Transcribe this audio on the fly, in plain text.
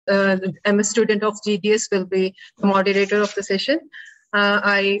I'm a student of GDS, will be the moderator of the session.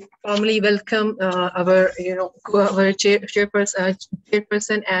 I formally welcome our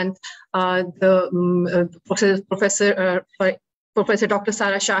chairperson and Professor Dr.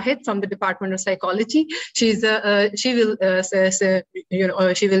 Sara Shahid from the Department of Psychology. She will share the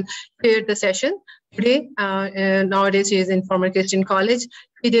session today. Nowadays, she is in former Christian College.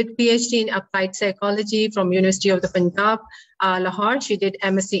 She did PhD in Applied Psychology from University of the Punjab, Lahore. She did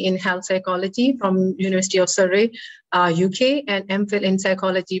MSc in Health Psychology from University of Surrey, UK, and MPhil in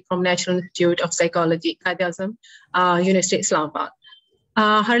Psychology from National Institute of Psychology, Qaid-e-Azam, University of Islamabad.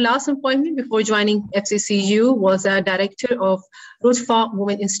 Her last appointment before joining LCWU was a director of Rutfa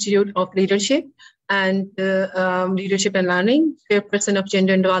Women Institute of Leadership and Leadership and Learning, chairperson of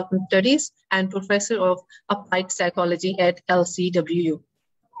Gender and Development Studies, and professor of Applied Psychology at LCWU.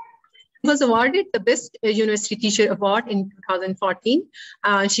 She was awarded the Best University Teacher Award in 2014.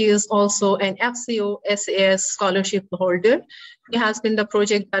 She is also an FCO SAS scholarship holder. She has been the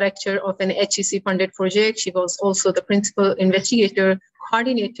project director of an HEC funded project. She was also the principal investigator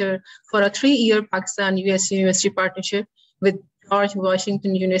coordinator for a 3-year Pakistan-US University partnership with George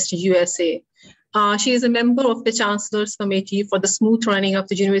Washington University, USA. She is a member of the Chancellor's Committee for the smooth running of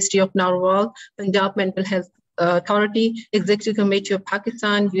the University of Narwal, Punjab Mental Health Authority, Executive Committee of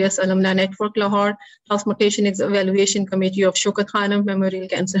Pakistan, US Alumni Network Lahore, Transportation Evaluation Committee of Shaukat Khanum Memorial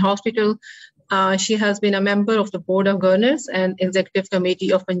Cancer Hospital. She has been a member of the Board of Governors and Executive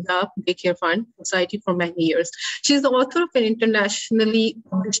Committee of Punjab Daycare Fund Society for many years. She is the author of an internationally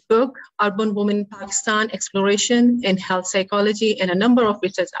published book, Urban Women in Pakistan, Exploration in Health Psychology, and a number of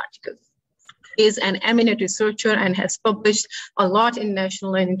research articles. She is an eminent researcher and has published a lot in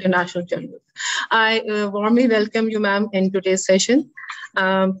national and international journals. I warmly welcome you, ma'am, in today's session.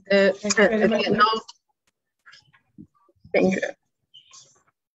 Thank you.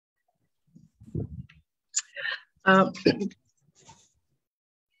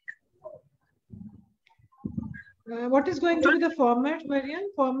 What is going to be the format,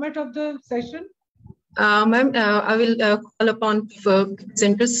 Marian? Format of the session? Ma'am, I will call upon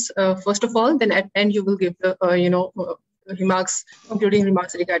presenters first of all. Then at the end you will give the remarks, concluding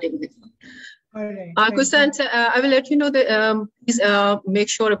remarks regarding this. All right. Questions, I will let you know that please make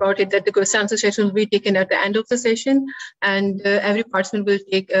sure about it that the question answer session will be taken at the end of the session, and every participant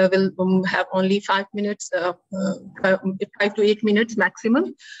will have only 5 minutes, 5 to 8 minutes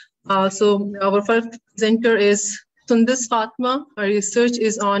maximum. So our first presenter is Sundas Fatma. Her research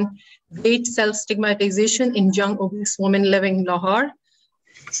is on weight self-stigmatization in young obese women living in Lahore.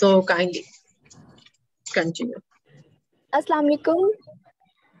 So kindly continue. Assalamu alaikum.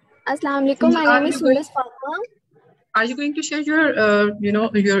 Assalamu alaikum. My name is Sundas Fatma. Are you going to share your,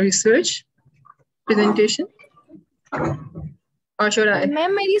 your research presentation? Or should I?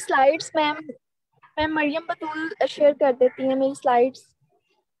 Ma'am, मेरी slides, ma'am, Mariam Batul share कर देती हैं मेरी slides.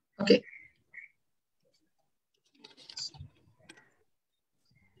 Okay.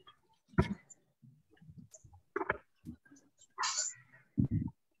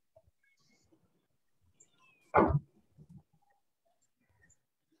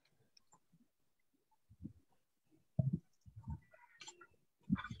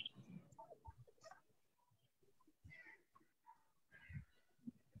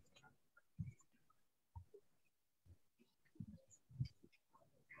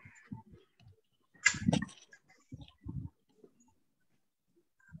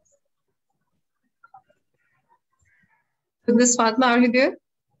 Ms. Fatma, are you there?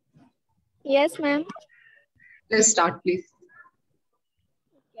 Yes, ma'am. Let's start, please.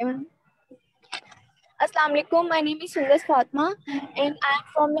 Okay, ma'am. Assalamu alaikum. My name is Sundas Fatma, and I am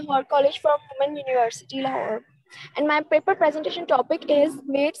from Lahore College for Women University, Lahore. And my paper presentation topic is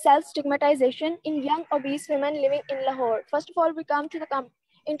weight self-stigmatization in young obese women living in Lahore. First of all, we come to the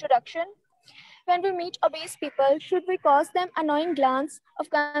introduction. When we meet obese people, should we cause them an annoying glance of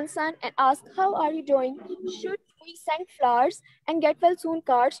concern and ask, how are you doing? Should we send flowers and get well soon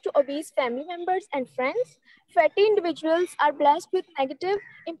cards to obese family members and friends? Fatty individuals are blessed with negative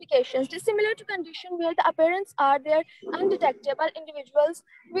implications, dissimilar to condition where the appearance are their undetectable individuals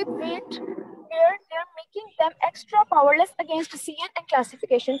with weight where they're making them extra powerless against decision and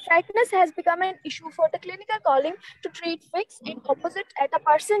classification. Fatness has become an issue for the clinical calling to treat fixed and opposite at a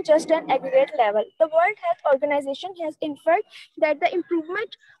person just an aggregate level. The World Health Organization has inferred that the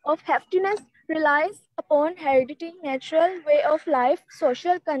improvement of heftiness relies upon heredity, natural way of life,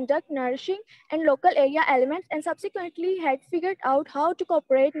 social conduct, nourishing, and local area elements, and subsequently had figured out how to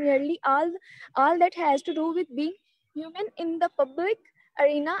incorporate nearly all that has to do with being human in the public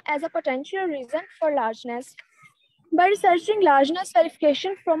arena as a potential reason for largeness. By researching largeness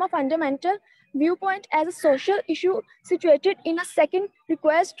verification from a fundamental viewpoint as a social issue situated in a second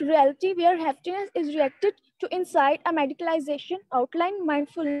request reality where heftiness is reacted to inside a medicalization outline,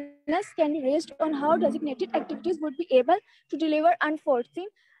 mindfulness can be raised on how designated activities would be able to deliver unforeseen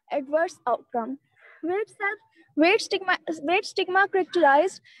adverse outcome. Weight stigma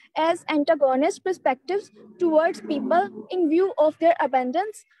characterized as antagonist perspectives towards people in view of their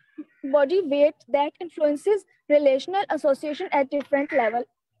abundance body weight that influences relational association at different levels.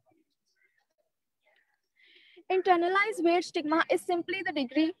 Internalized weight stigma is simply the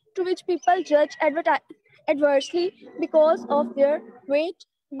degree to which people judge adversely because of their weight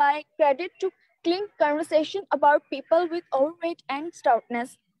by credit to cling conversation about people with overweight and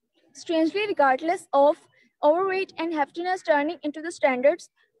stoutness. Strangely, regardless of overweight and heftiness turning into the standards,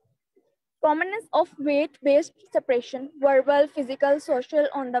 commonness of weight-based separation, verbal, physical, social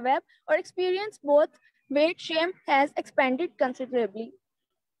on the web, or experience both weight shame has expanded considerably.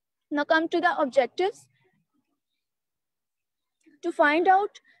 Now come to the objectives. To find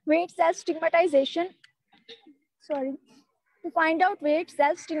out weight self-stigmatization,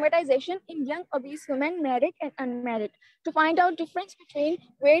 in young obese women, married and unmarried. To find out difference between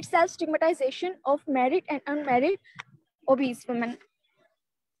weight self-stigmatization of married and unmarried obese women.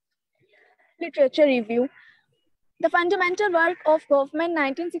 Literature review. The fundamental work of Goffman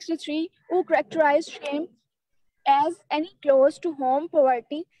 1963, who characterized shame as any close to home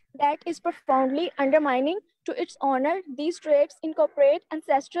poverty that is profoundly undermining to its honor. These traits incorporate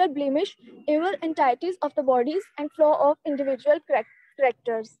ancestral blemish, evil entities of the bodies, and flaw of individual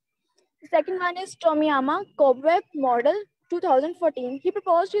characters. The second one is Tomiyama Cobweb Model 2014. He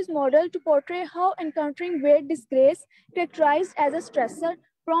proposed his model to portray how encountering weight disgrace characterized as a stressor,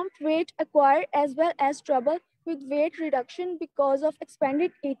 prompt weight acquired as well as trouble with weight reduction because of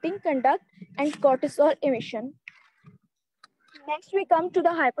expanded eating conduct and cortisol emission. Next, we come to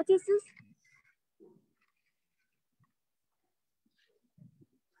the hypothesis.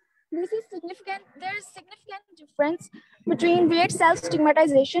 There is significant difference between weight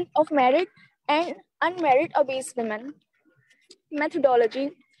self-stigmatization of married and unmarried obese women.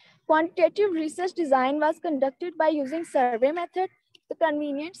 Methodology. Quantitative research design was conducted by using survey method. The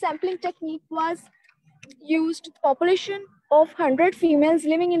convenient sampling technique was used. Population of 100 females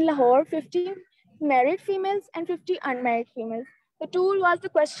living in Lahore, 50 married females and 50 unmarried females. The tool was the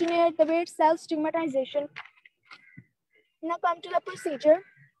questionnaire, the weight self-stigmatization. Now come to the procedure.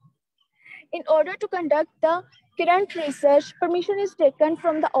 In order to conduct the current research, permission is taken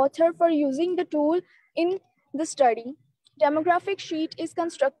from the author for using the tool in the study. Demographic sheet is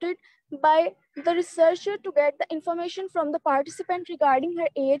constructed by the researcher to get the information from the participant regarding her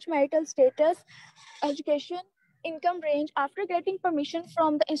age, marital status, education, income range. After getting permission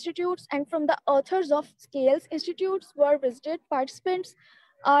from the institutes and from the authors of scales, institutes were visited. Participants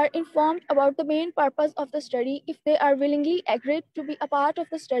are informed about the main purpose of the study. If they are willingly agreed to be a part of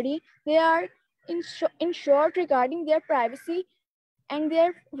the study, they are ensured regarding their privacy and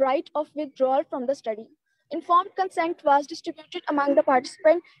their right of withdrawal from the study. Informed consent was distributed among the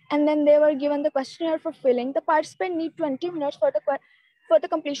participants, and then they were given the questionnaire for filling. The participant need 20 minutes for the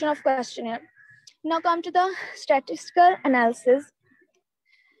completion of questionnaire. Now come to the statistical analysis.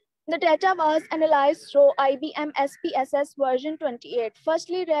 The data was analyzed through IBM SPSS version 28.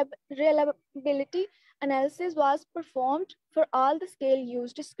 Firstly, reliability analysis was performed for all the scale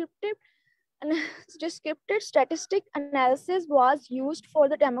used. Descriptive statistic analysis was used for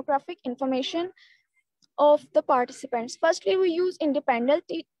the demographic information of the participants. Firstly, we use independent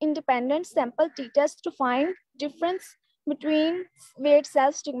sample t-test to find difference between weight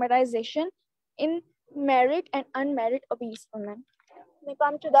self-stigmatization in married and unmarried obese women. We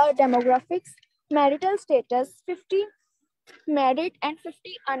come to the demographics. Marital status, 50 married and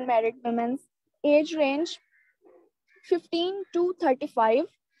 50 unmarried women. Age range, 15 to 35.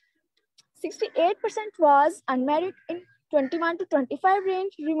 68% was unmarried in 21 to 25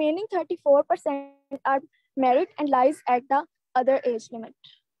 range. Remaining 34% are married and lies at the other age limit.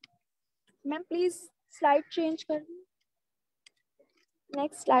 Ma'am, please slide change.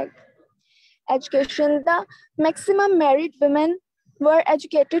 Next slide. Education. The maximum married women were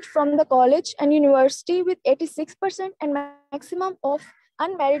educated from the college and university with 86% and maximum of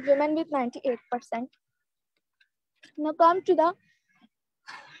unmarried women with 98%. Now come to the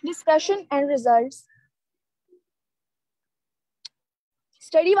discussion and results.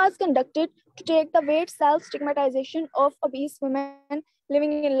 Study was conducted to take the weight self-stigmatization of obese women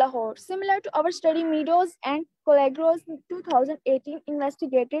living in Lahore. Similar to our study, Meadows and Colagros in 2018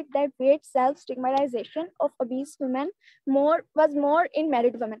 investigated that weight self-stigmatization of obese women was more in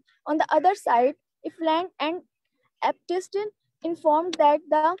married women. On the other side, if Lang and Epstein informed that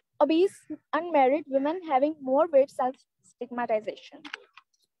the obese unmarried women having more weight self-stigmatization.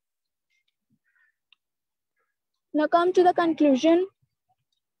 Now come to the conclusion.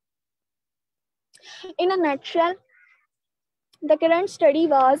 In a nutshell, the current study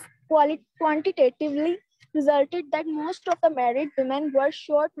was quantitatively resulted that most of the married women were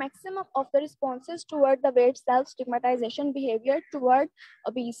short maximum of the responses toward the weight self-stigmatization behavior toward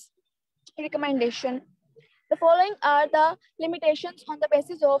obese. Recommendation. The following are the limitations on the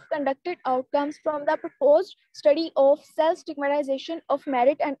basis of conducted outcomes from the proposed study of self-stigmatization of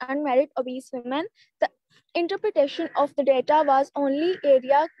married and unmarried obese women. The interpretation of the data was only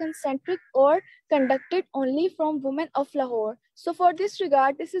area concentric or conducted only from women of Lahore. So for this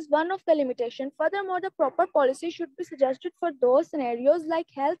regard, this is one of the limitations. Furthermore, the proper policy should be suggested for those scenarios like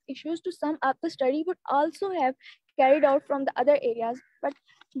health issues. To sum up, the study would also have carried out from the other areas, but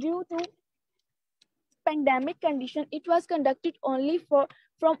due to pandemic condition, it was conducted only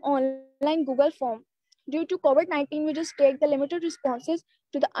from online Google form. Due to COVID-19, we just take the limited responses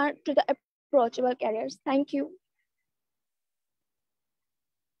to the approachable carriers. Thank you.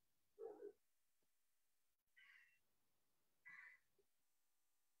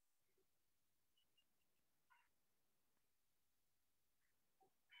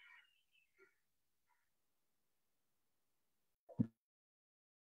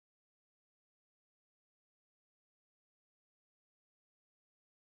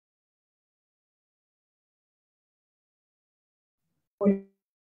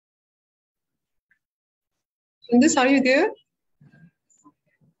 Sundas, are you there?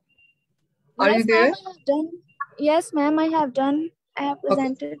 Are Yes, you there? ma'am, I have done. Yes, ma'am, I have done. I have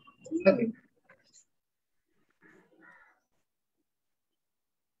presented. Okay.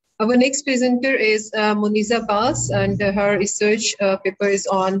 Our next presenter is Muniza Bas, and her research paper is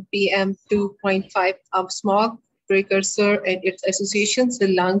on PM 2.5 smog precursor and its associations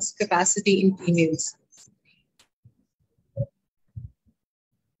with lungs capacity in females.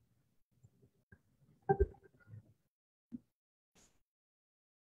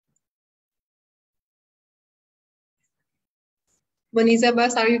 Muniza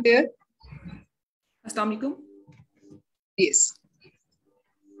Bas, are you there? Assalamu alaikum. Yes.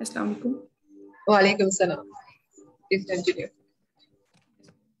 Assalamu alaikum. Wa alaikum salam. Please continue.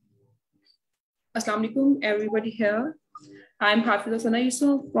 Assalamu alaikum, everybody here. I'm Hafiza Sana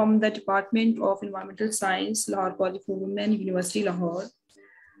Yusuf from the Department of Environmental Science, Lahore College for Women, University Lahore.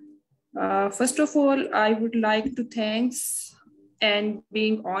 First of all, I would like to thanks and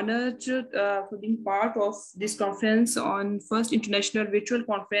being honored for being part of this conference on first international virtual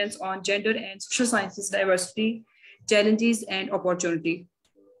conference on gender and social sciences diversity, challenges and opportunity.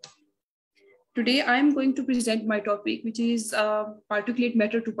 Today, I'm going to present my topic, which is particulate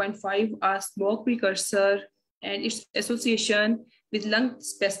matter 2.5, a smoke precursor and its association with lung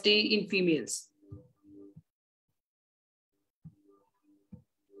spasticity in females.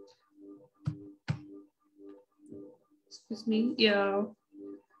 Excuse me. Yeah.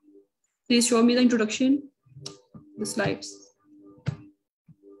 Please show me the introduction, the slides.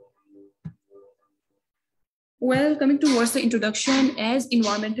 Well, coming towards the introduction, as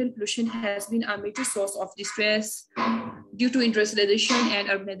environmental pollution has been a major source of distress due to industrialization and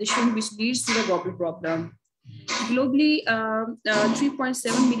urbanization, which leads to the global problem. Globally,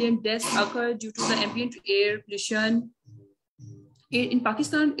 3.7 million deaths occur due to the ambient air pollution. In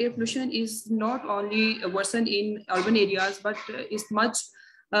Pakistan, air pollution is not only worsened in urban areas, but is much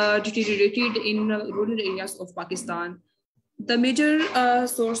deteriorated in rural areas of Pakistan. The major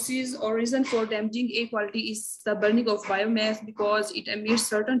sources or reason for damaging air quality is the burning of biomass, because it emits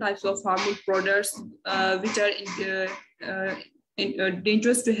certain types of harmful products which are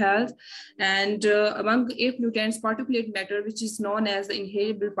dangerous to health. And among air pollutants, particulate matter, which is known as the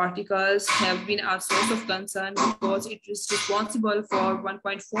inhalable particles, have been a source of concern because it is responsible for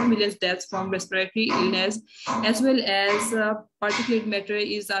 1.4 million deaths from respiratory illness, as well as particulate matter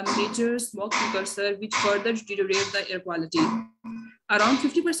is a major smoke precursor which further deteriorates the air quality. Around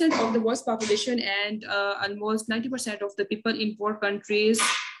 50% of the world's population and almost 90% of the people in poor countries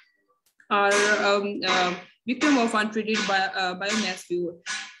are victim of untreated biomass fuel.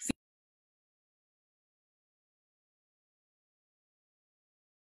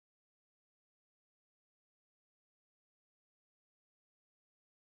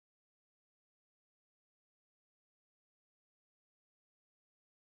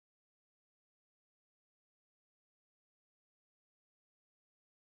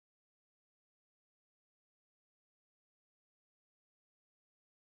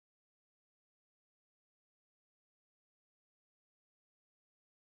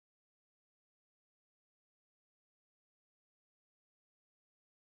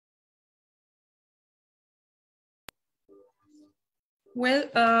 Well,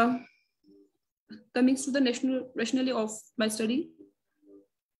 coming to the rationale of my study.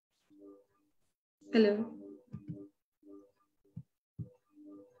 Hello.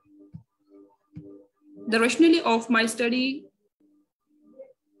 The rationale of my study.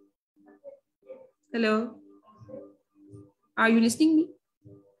 Hello. Are you listening me?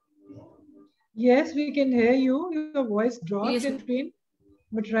 Yes, we can hear you. Your voice dropped Yes, in between,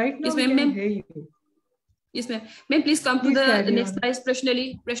 but right now yes, we can hear you. Yes, ma'am. Ma'am, please come Please to the carry next on.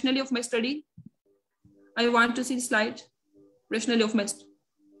 slide, rationale of my study. I want to see the slide, rationale of my study.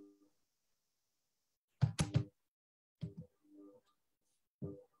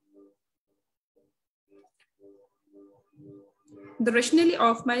 The rationale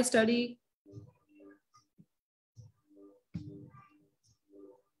of my study.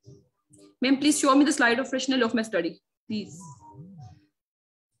 Ma'am, please show me the slide of rationale of my study, please.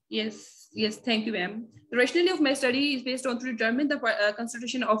 Yes, thank you, ma'am. The rationale of my study is based on to determine the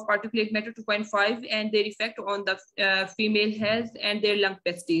concentration of particulate matter 2.5 and their effect on the female health and their lung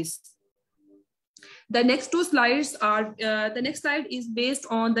capacities. The next two slides are, the next slide is based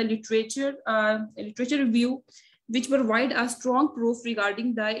on the literature review, which provide a strong proof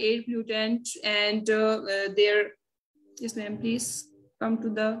regarding the air pollutant and their, yes ma'am, please come to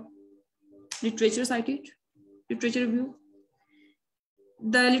the literature cited, literature review.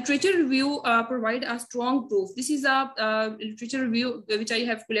 The literature review provide a strong proof. This is a literature review which I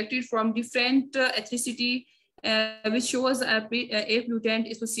have collected from different ethnicity, which shows a air pollutant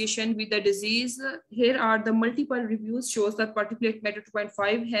association with the disease. Here are the multiple reviews shows that particulate matter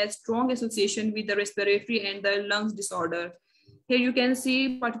 2.5 has strong association with the respiratory and the lungs disorder. Here you can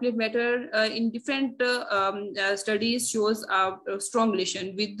see particulate matter in different studies shows a strong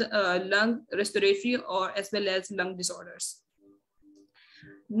relation with lung, respiratory, or as well as lung disorders.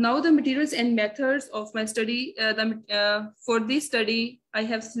 Now the materials and methods of my study. For this study, I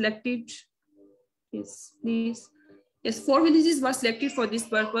have selected, yes, please. Yes, 4 villages were selected for this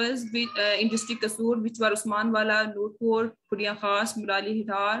purpose in district Kasur, which were Usmanwala, Nurpur, Puriya Khas, Murali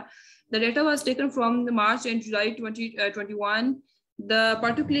Hidar. The data was taken from the March and July 2021. The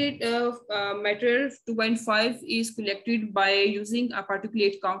particulate matter 2.5 is collected by using a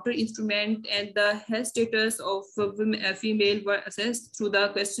particulate counter instrument, and the health status of female were assessed through the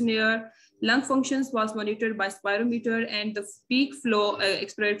questionnaire. Lung functions was monitored by spirometer, and the peak flow,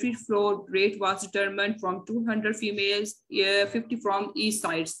 expiratory flow rate was determined from 200 females, 50 from each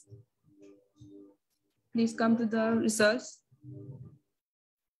sides. Please come to the results.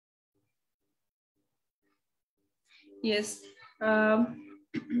 Yes.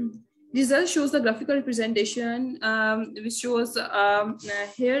 Result shows the graphical representation, which shows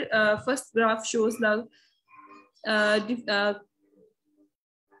here, first graph shows the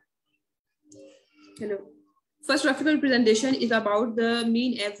first graphical representation is about the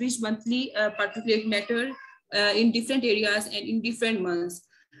mean average monthly particulate matter in different areas and in different months.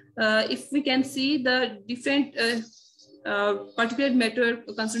 If we can see the different particulate matter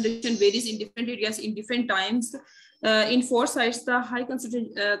concentration varies in different areas in different times. In 4 sites, the high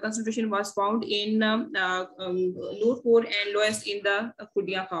concentration was found in Nurpur and lowest in the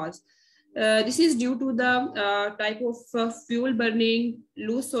Puriya Khas. This is due to the type of fuel burning,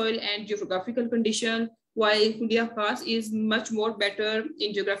 loose soil, and geographical condition, while Puriya Khas is much more better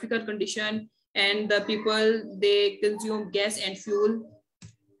in geographical condition, and the people, they consume gas and fuel.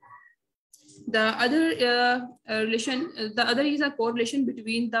 The other is a correlation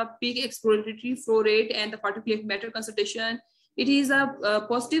between the peak expiratory flow rate and the particulate matter concentration. It is a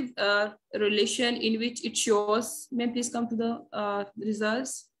positive relation in which it shows. May I please come to the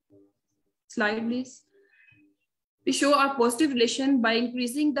results slide, please. We show a positive relation by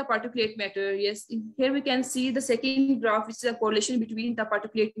increasing the particulate matter. Yes, here we can see the second graph, which is a correlation between the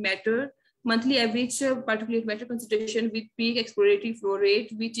particulate matter, monthly average particulate matter concentration with peak expiratory flow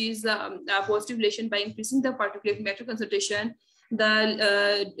rate, which is a positive relation by increasing the particulate matter concentration.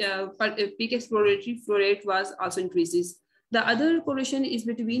 The peak expiratory flow rate was also increases. The other correlation is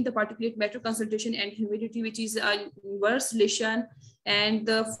between the particulate matter concentration and humidity, which is an inverse relation. And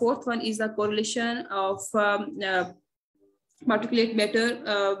the fourth one is a correlation of particulate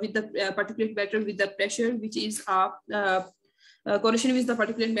matter with the particulate matter with the pressure, which is a correlation with the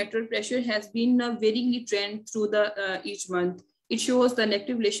particulate matter pressure has been a varying trend through the each month. It shows the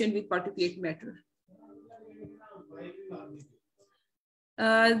negative relation with particulate matter.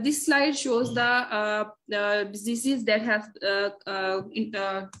 This slide shows the diseases that have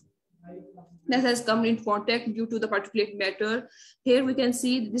that has come in contact due to the particulate matter. Here we can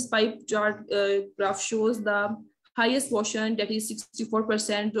see this pipe chart graph shows the highest portion, that is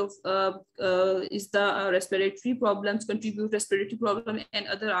 64% of is the respiratory problems, contribute respiratory problem, and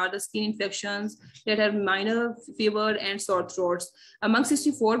other are the skin infections that have minor fever and sore throats. Among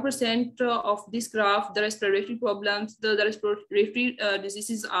 64% of this graph, the respiratory problems, the respiratory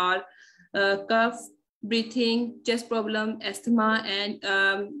diseases are cough, breathing, chest problem, asthma, and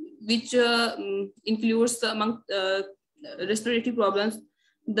which includes among respiratory problems.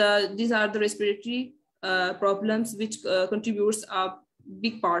 These are the respiratory problems which contributes a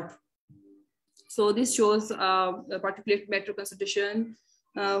big part. So this shows a particulate matter concentration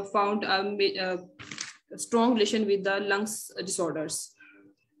found a strong relation with the lungs disorders.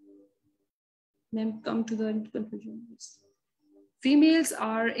 Then come to the conclusion. Females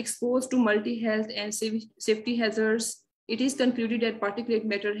are exposed to multi-health and safety hazards. It is concluded that particulate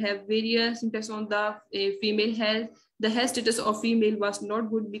matter have various impacts on the female health. The health status of female was not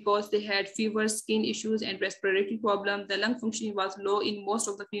good because they had fever, skin issues, and respiratory problem. The lung functioning was low in most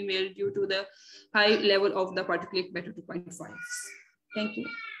of the female due to the high level of the particulate matter 2.5. Thank you.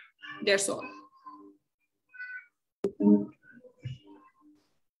 That's all.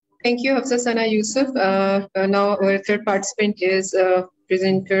 Thank you, Hafsa Sana Yusuf. Now our third participant is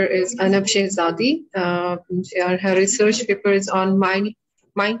presenter is Anab Shehzadi. Her research paper is on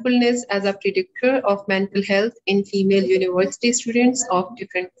mindfulness as a predictor of mental health in female university students of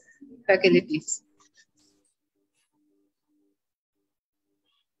different faculties.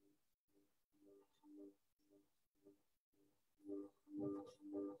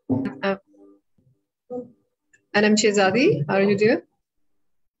 Anab Shehzadi, are you there?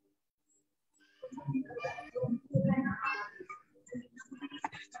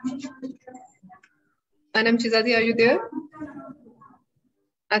 Anam Shehzadi, are you there?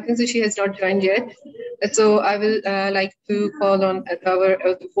 I think so she has not joined yet. So I will like to call on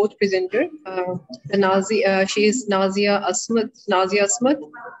the fourth presenter. She is Nazia Asmat,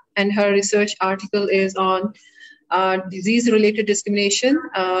 and her research article is on disease-related discrimination,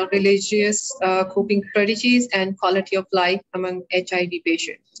 religious coping strategies, and quality of life among HIV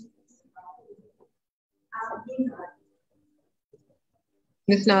patients.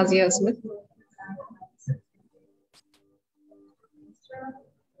 Ms. Nazia Asmat.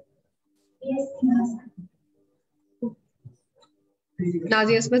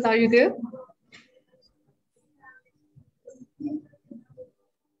 Nazia Asmat, are you there?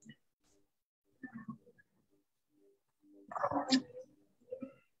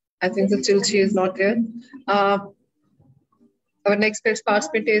 I think that still she is not there. Our next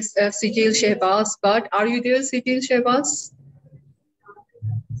participant is Sijil Shehbaz. But are you there, Sijil Shehbaz?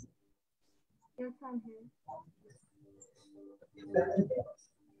 Yes, I'm here.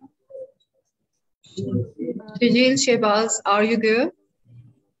 Sijil Shehbaz, are you there?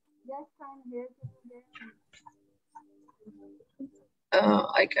 Yes, I'm here.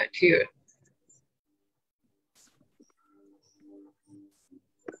 I can't hear.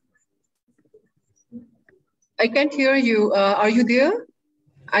 I can't hear you. Are you there?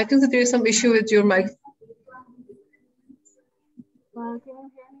 I think that there is some issue with your mic. Can you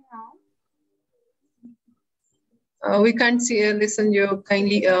hear me now? We can't see listen you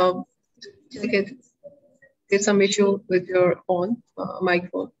kindly check it. There's some issue with your phone,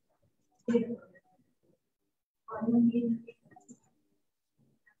 microphone.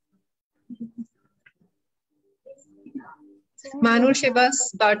 Manur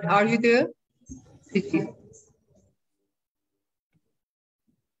Shehbaz, but are you there?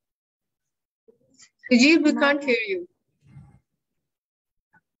 Sijil, we can't hear you.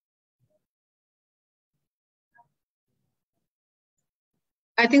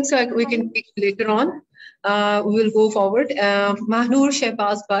 I think so. We can speak later on. We will go forward. Mahnur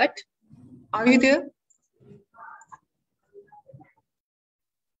Shehbaz Bhatt, are you there?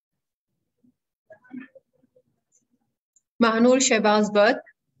 Mahnur Shehbaz Bhatt.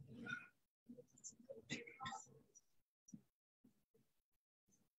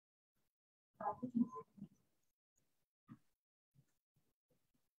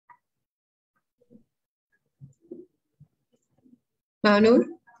 Mahnur.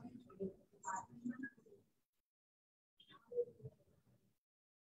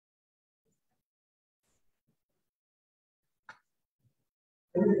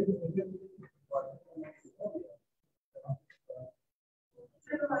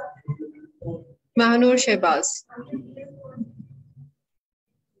 Mahnur Shehbaz.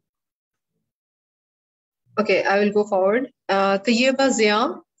 Okay, I will go forward. Tayyeba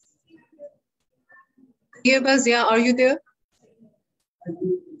Zia. Tayyeba Zia, are you there?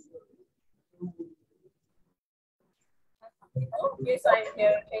 Yes, I'm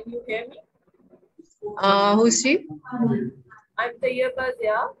here. Can you hear me? Who's she? I'm Tayyaba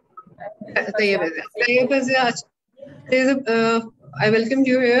Zia. Tayyaba Zia. I welcome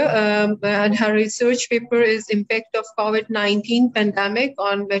you here. And her research paper is Impact of COVID-19 Pandemic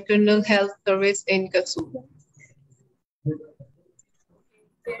on Maternal Health Service in Kasur.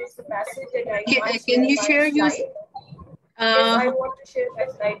 There is a passage that I can you share your? Yes, I want to share my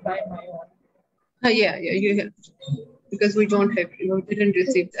slide by my own. Yeah, you have, because we don't have, we didn't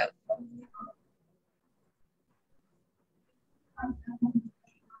receive that.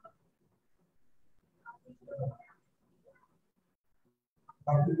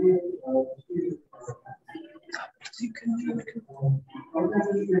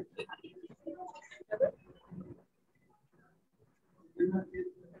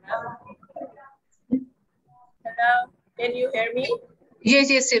 Hello, can you hear me?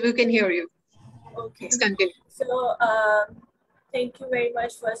 Yes, we can hear you. Okay. Let's continue. So, thank you very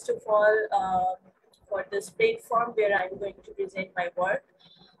much, first of all, for this platform where I'm going to present my work.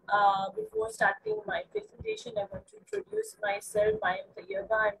 Before starting my presentation, I want to introduce myself. I am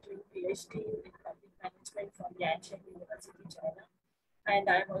Tayyaba. I'm doing PhD in public management from Yancheng University, China. And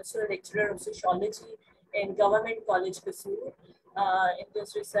I'm also a lecturer of sociology in Government College, Kasur. In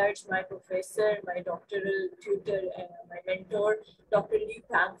this research, my professor, my doctoral tutor, my mentor, Dr. Li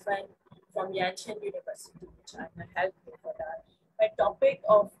Pangfan from Yancheng University, China, helped me for that. My topic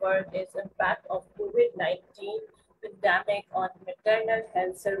of work is impact of COVID-19 pandemic on maternal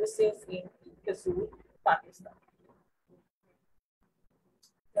health services in Kasur, Pakistan.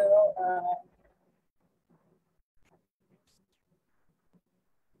 So,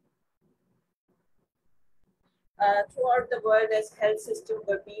 throughout the world, as health systems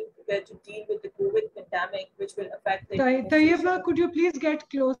were being prepared to deal with the COVID pandemic, which will affect the Tayyaba, could you please get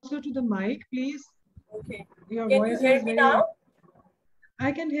closer to the mic, please? Okay. Your Can voice you hear is me very... now?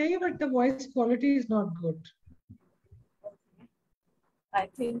 I can hear you, but the voice quality is not good. I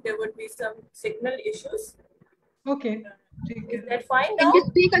think there would be some signal issues. Okay. Is that fine now? Can you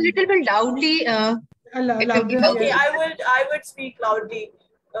speak a little bit loudly? Louder, okay, yes. I would speak loudly.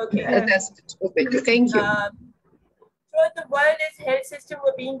 Okay. That's okay. Thank you. Throughout the world, as health systems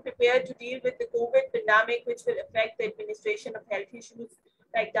were being prepared to deal with the COVID pandemic, which will affect the administration of health issues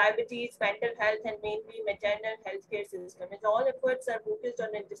like diabetes, mental health, and mainly maternal healthcare system. And all efforts are focused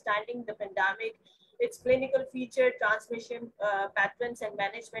on understanding the pandemic, its clinical feature, transmission patterns, and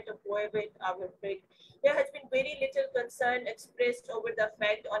management of COVID outbreak. There has been very little concern expressed over the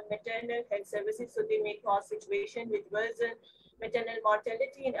effect on maternal health services, so they may cause situation with worsen maternal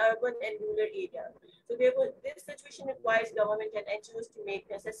mortality in urban and rural areas. So this situation requires government and NGOs to make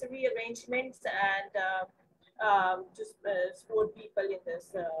necessary arrangements and to support people in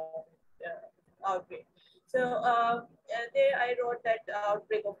this outbreak. So there I wrote that the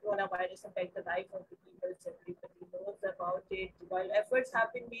outbreak of coronavirus affects the life of the people. Everybody knows about it. While efforts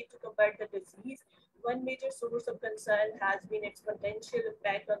have been made to combat the disease, one major source of concern has been its potential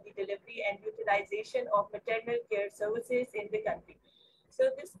impact on the delivery and utilization of maternal care services in the country. So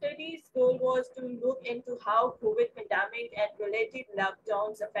this study's goal was to look into how COVID pandemic and related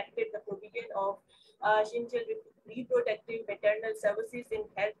lockdowns affected the provision of essential reproductive maternal services in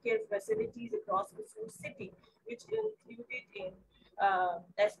healthcare facilities across Kasur city, which included in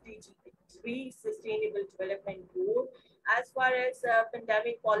SDG 3 Sustainable Development Goal. As far as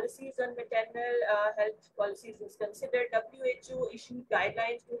pandemic policies on maternal health policies is considered, WHO issued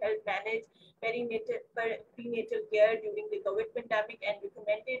guidelines to help manage prenatal care during the COVID pandemic and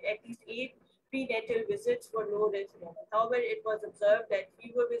recommended at least 8 prenatal visits for low-risk women. However, it was observed that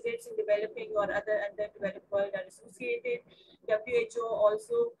fewer visits in developing or other underdeveloped world are associated. WHO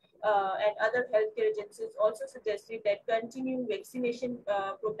also and other healthcare agencies also suggested that continuing vaccination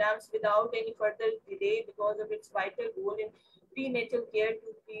programs without any further delay because of its vital role in prenatal care to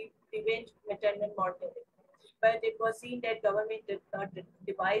prevent maternal mortality. But it was seen that government did not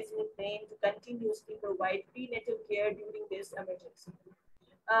devise any plan to continuously provide prenatal care during this emergency.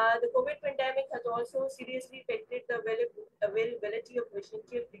 The COVID pandemic has also seriously affected the availability of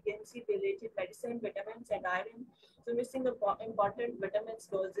essential pregnancy-related medicine, vitamins, and iron. So missing important vitamins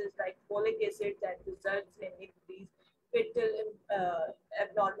doses like folic acid that results in increased fetal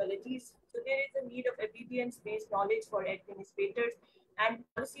abnormalities. So there is a need of evidence-based knowledge for administrators and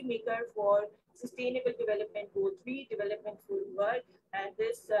policymakers for Sustainable Development Goal 3, development-full work, and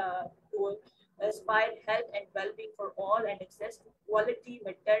this goal aspire health and well-being for all and access to quality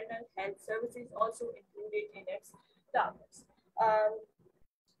maternal health services also included in its targets.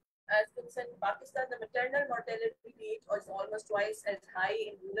 As concerned Pakistan, the maternal mortality rate is almost twice as high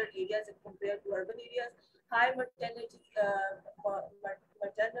in rural areas as compared to urban areas. high maternal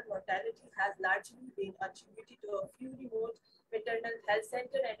mortality has largely been attributed to a few remote maternal health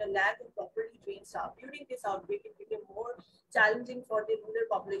centers and a lack of properly trained staff. During this outbreak, it became more challenging for the rural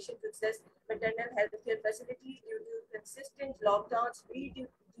population to access maternal health care facilities due to consistent lockdowns,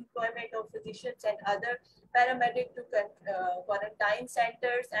 redeployment of physicians and other paramedic to quarantine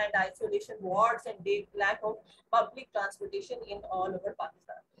centers and isolation wards, and the lack of public transportation in all over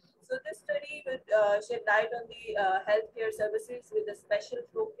Pakistan. So this study will shed light on the healthcare services with a special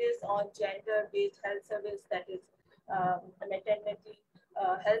focus on gender-based health service, that is maternity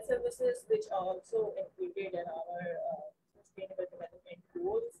health services, which are also included in our sustainable development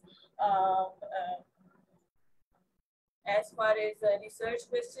goals. As far as the research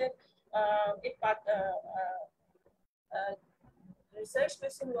question, research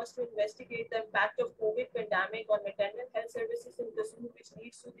question was to investigate the impact of COVID pandemic on maternal health services in Kasur, which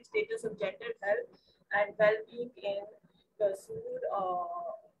leads to the status of gender health and well-being in Kasur.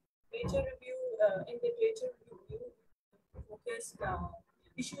 Major review in the major review focused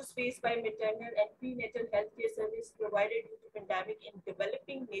issues faced by maternal and prenatal healthcare service provided due to pandemic in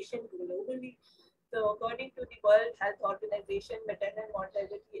developing nations globally. So according to the World Health Organization maternal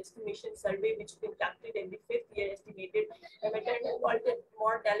mortality estimation survey, which is conducted every 5th year, estimated the maternal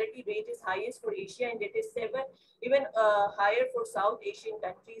mortality rate is highest for Asia, and it is even higher for South Asian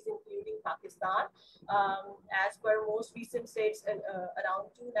countries, including Pakistan. As per most recent states,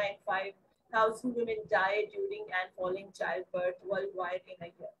 around 295,000 women died during and following childbirth worldwide in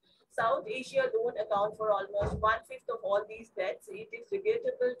a year. South Asia alone account for almost 1/5 of all these deaths. It is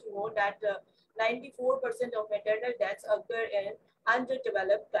regrettable to know that 94% of maternal deaths occur in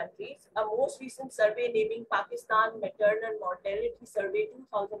underdeveloped countries. A most recent survey naming Pakistan Maternal Mortality Survey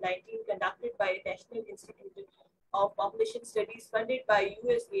 2019 conducted by National Institute of Population Studies funded by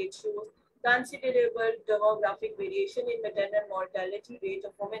USAID shows considerable demographic variation in maternal mortality rate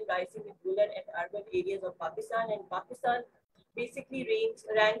of women rising in rural and urban areas of Pakistan. And Pakistan basically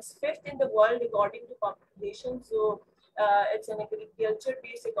ranks 5th in the world according to population. So it's an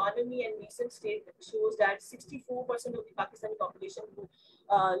agriculture-based economy, and recent state shows that 64% of the Pakistani population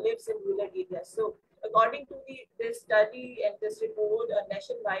lives in rural areas. So according to this study and this report, a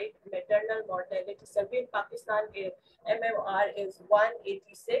nationwide maternal mortality survey in Pakistan, MMR is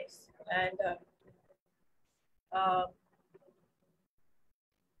 186, and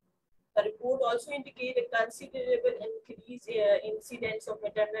the report also indicates a considerable increase incidence of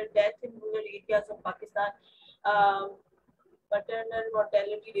maternal death in rural areas of Pakistan. Maternal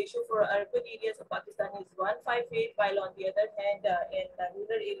mortality ratio for urban areas of Pakistan is 158, while on the other hand, in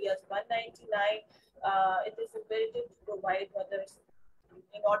rural areas 199. It is imperative to provide mothers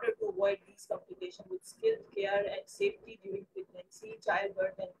in order to avoid these complications with skilled care and safety during pregnancy,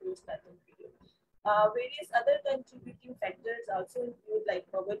 childbirth, and postnatal period. Various other contributing factors also include like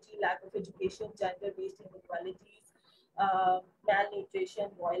poverty, lack of education, gender-based inequalities,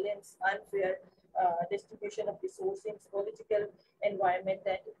 malnutrition, violence, unfair distribution of resources, political environment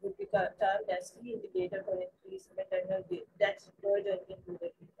that would be termed as key indicator for increased maternal death burden in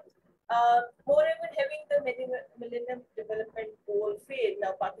rural areas. Moreover, having the Millennium Development Goal failed,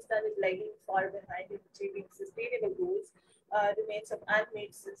 now Pakistan is lagging far behind in achieving sustainable goals. Remains of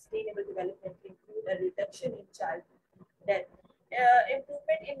unmet sustainable development include a reduction in child death,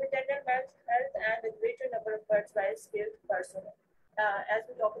 improvement in maternal health, and a greater number of births by skilled personnel. As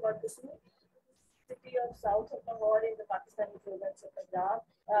we talk about this city of South of Lahore in the Pakistani province of Punjab,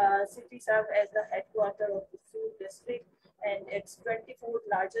 city serves as the headquarters of the Sood district, and it's 24th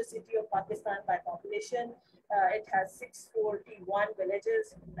largest city of Pakistan by population. It has 641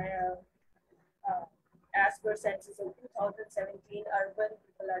 villages. As per census of 2017, urban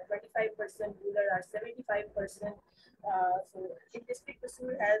people are 25%, rural are 75%. So in district,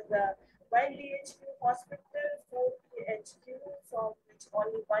 Kasur has the 1 DHQ hospital, 4 PHQ, from which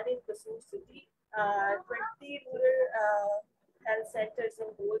only 1 in Kasur city, 20 rural health centers in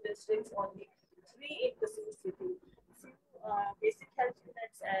both districts, only 3 in Kasur city. Basic health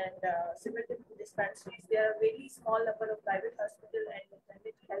units and civil dispensaries. There are very small number of private hospital and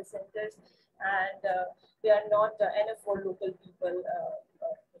maternity health centers, and they are not enough for local people.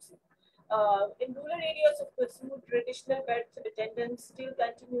 In rural areas of Kasur, traditional birth attendants still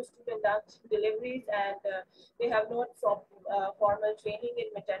continues to conduct deliveries, and they have not formal training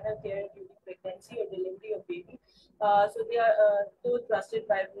in maternal care during pregnancy or delivery of baby. So they are those trusted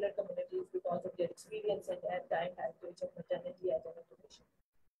by rural communities because of their experience and time heritage of maternity identification.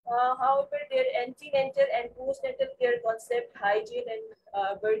 However, their antenatal and postnatal care concept, hygiene, and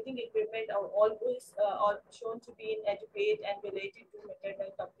birthing equipment are always shown to be inadequate and related to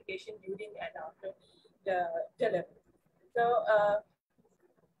maternal complication during and after delivery. So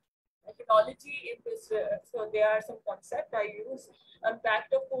methodology in this, so there are some concepts I use: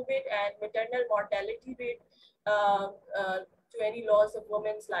 impact of COVID and maternal mortality rate to any loss of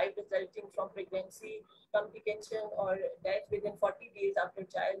women's life resulting from pregnancy, complication, or death within 40 days after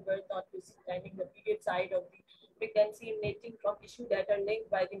childbirth, notwithstanding the period side of the pregnancy emanating from issues that are linked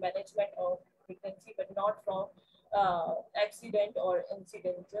by the management of pregnancy, but not from accident or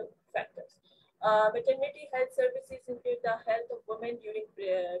incidental factors. Maternity health services include the health of women during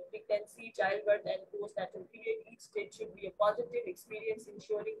pregnancy, childbirth, and postnatal period. Each stage should be a positive experience,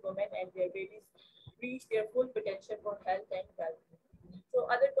 ensuring women and their babies reach their full potential for health and well-being. So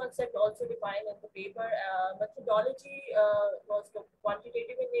other concepts also defined in the paper. Methodology was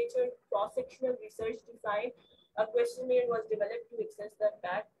quantitative in nature, cross-sectional research design. A questionnaire was developed to assess the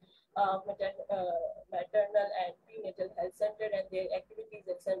impact maternal and prenatal health center and their activities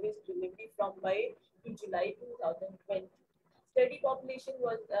and service delivery from May to July 2020. Study population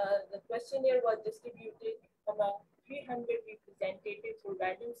was, the questionnaire was distributed among 300 representatives through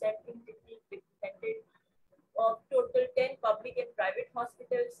random sampling technique represented of total 10 public and private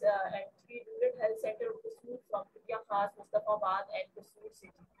hospitals and 3 rural health centers of Kasur from Priya Khas, Mustafabad and Kasur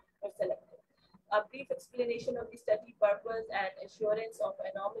city were selected. A brief explanation of the study purpose and assurance of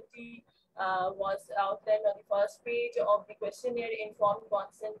anonymity was outlined on the first page of the questionnaire. Informed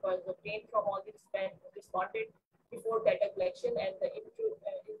consent was obtained from all the respondents before data collection, and the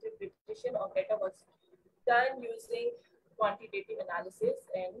interpretation of data was done using quantitative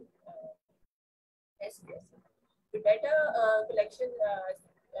analysis and SPS. The data collection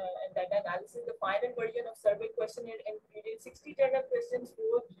and data analysis, the final version of survey questionnaire included 60 general questions,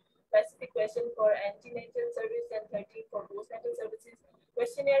 4 specific questions for antenatal service and 13 for postnatal services.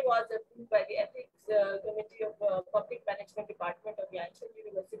 Questionnaire was approved by the Ethics Committee of Public Management Department of Yangon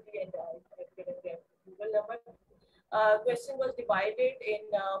University and given their approval number. Question was divided in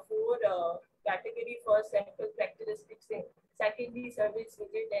 4 categories. First, sample characteristics. Secondly, service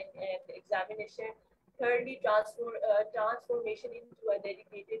visit and examination. Thirdly, transformation into a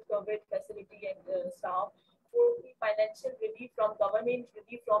dedicated COVID facility and staff. Fourthly, financial relief from government,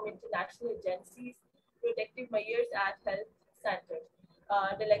 relief from international agencies, protective measures at health centers.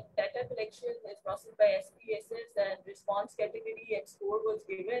 The data collection is processed by SPSS and response category and score was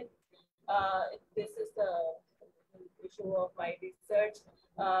given. This is the issue of my research.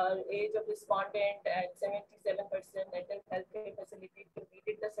 Age of respondent at 77%, mental health care facility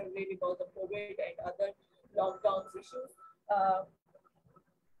completed the survey because of COVID and other lockdowns issues.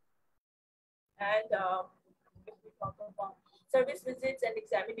 If we talk about service visits and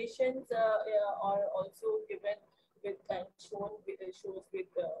examinations are also given with and shown with shows with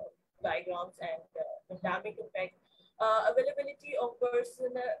diagrams and pandemic impact. Availability of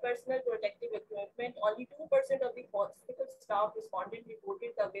personal protective equipment. Only 2% of the hospital staff responded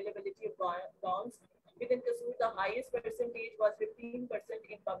reported the availability of gowns. Within Kasur, the highest percentage was 15%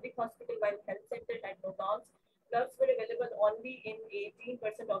 in public hospital, while health center had no gowns. Gloves were available only in 18%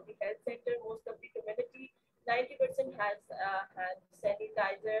 of the health center. Most of the community, 90% had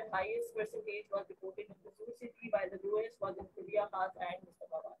sanitizer. Highest percentage was reported in Kasur city, while the lowest was in Priya Khas and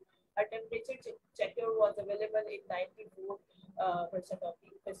Mustafabad. A temperature checker was available in 94% of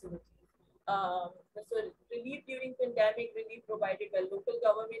the facilities. So relief during pandemic, relief provided by local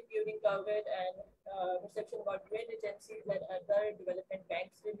government during COVID and reception about UN agencies and other development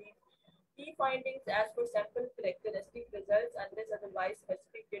banks relief. Key findings as per sample characteristic results, unless otherwise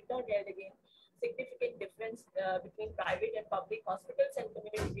specific, did not yet again significant difference between private and public hospitals and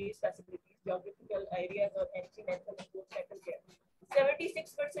community-based facilities, geographical areas, or antenatal and postnatal care.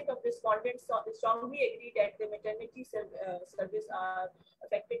 76% of respondents strongly agree that the maternity service are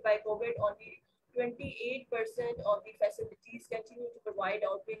affected by COVID. Only 28% of the facilities continue to provide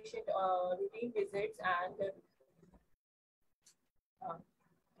outpatient routine visits and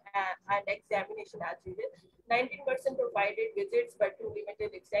examination as needed. 19% provided visits but to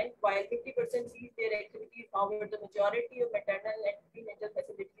limited extent, while 50% ceased their activities. However, the majority of maternal and prenatal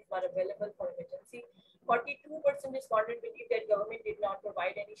facilities were available for emergency. 42% responded believe that government did not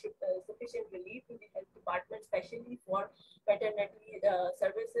provide any sufficient relief in the health department, especially for maternity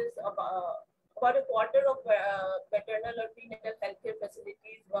services. About a quarter of maternal or prenatal healthcare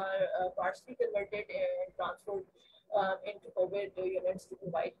facilities were partially converted and transferred into COVID units to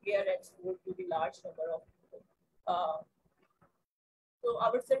provide care and support to the large number of people. So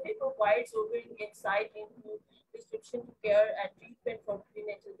our survey provides overall insight into prescription care and treatment for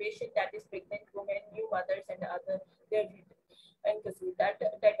prenatal patients, that is pregnant women, new mothers, and other their and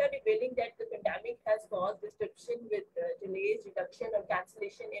data revealing that the pandemic has caused prescription with delays, reduction, or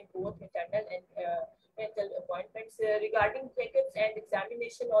cancellation in both maternal and regarding checkups and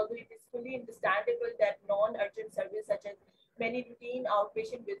examination, although it is fully understandable that non-urgent service such as many routine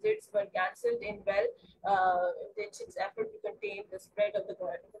outpatient visits were cancelled in intentions effort to contain the spread of the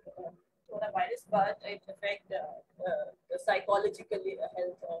coronavirus, but it affects the psychological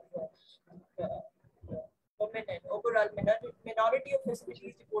health of women, and overall minority of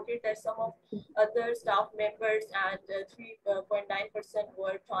facilities reported that some of other staff members and 3.9%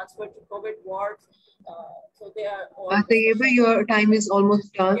 were transferred to COVID wards. So they are all. Tayyeba, your time is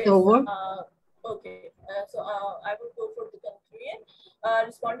almost done. Yes, over. Okay, I will go for the conclusion.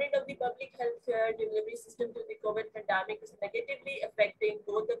 Respondent of the public health delivery system to the COVID pandemic is negatively affecting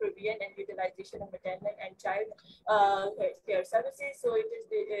both the provision and utilization of maternal and child care services. So it is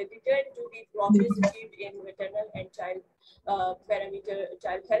returned to the progress achieved in maternal and child health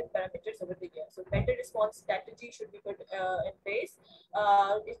parameters over the years. So better response strategy should be put in place.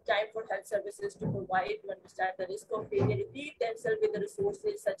 It's time for health services to provide to understand the risk of failure, equip themselves with the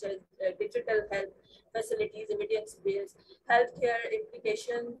resources such as digital health facilities, evidence-based healthcare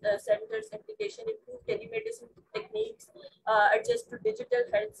implication centers, implication, improve telemedicine techniques, adjust to digital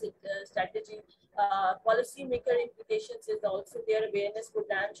health strategy. Policymaker implications is also their awareness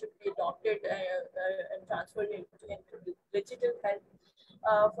program should be adopted and transferred into digital health.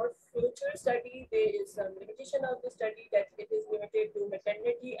 For future study, there is a limitation of the study that it is limited to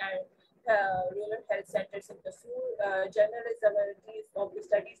maternity and rural health centers in the full generalities of the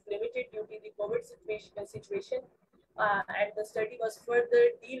studies limited due to the COVID situation, and the study was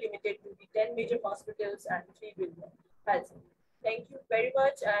further delimited to the 10 major hospitals and 3 billion health. Thank you very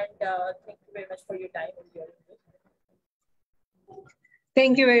much, and thank you very much for your time and your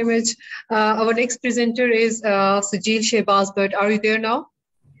Thank you very much. Our next presenter is Sajil Shehbaz Bhatt. Are you there now?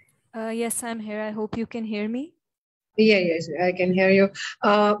 Yes, I'm here. I hope you can hear me. Yeah, yes, I can hear you.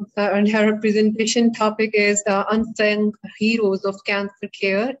 And her presentation topic is unsung heroes of cancer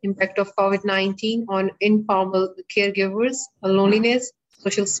care, impact of COVID-19 on informal caregivers, loneliness,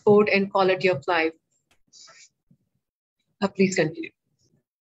 social support, and quality of life. Please continue.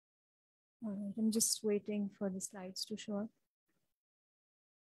 All right, I'm just waiting for the slides to show up.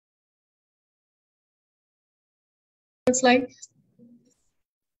 Slide.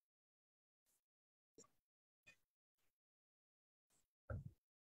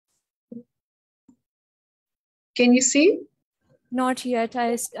 Can you see? Not yet.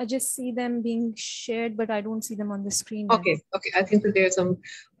 I just see them being shared, but I don't see them on the screen. Okay, yet. Okay. I think that there's some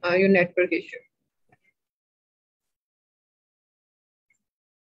your network issue.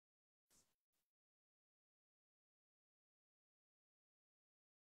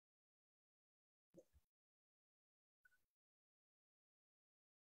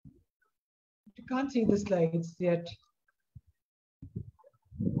 You can't see the slides yet.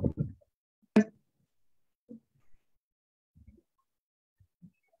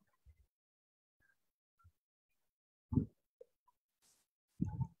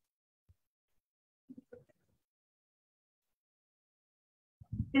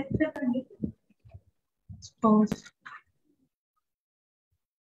 Pause.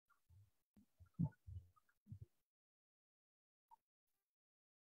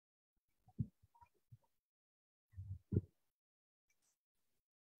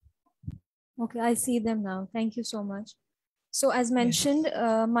 Okay, I see them now. Thank you so much. So as mentioned,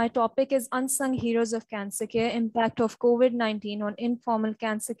 my topic is unsung heroes of cancer care, impact of COVID-19 on informal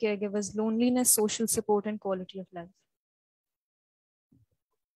cancer caregivers, loneliness, social support, and quality of life.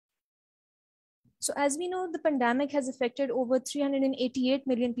 So as we know, the pandemic has affected over 388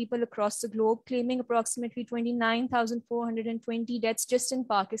 million people across the globe, claiming approximately 29,420 deaths just in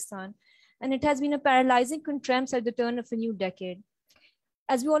Pakistan. And it has been a paralyzing contrast at the turn of a new decade.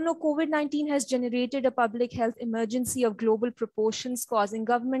 As we all know, COVID-19 has generated a public health emergency of global proportions, causing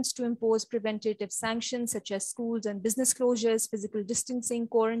governments to impose preventative sanctions such as schools and business closures, physical distancing,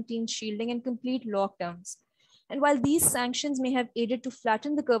 quarantine, shielding, and complete lockdowns. And while these sanctions may have aided to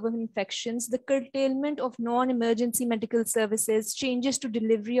flatten the curve of infections, the curtailment of non-emergency medical services, changes to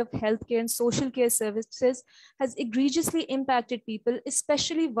delivery of healthcare and social care services has egregiously impacted people,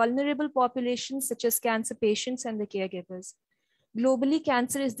 especially vulnerable populations such as cancer patients and the caregivers. Globally,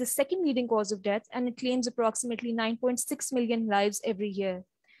 cancer is the second leading cause of death, and it claims approximately 9.6 million lives every year.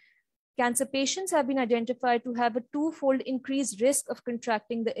 Cancer patients have been identified to have a twofold increased risk of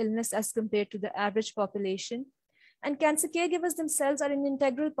contracting the illness as compared to the average population. And cancer caregivers themselves are an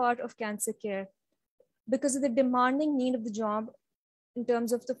integral part of cancer care because of the demanding need of the job in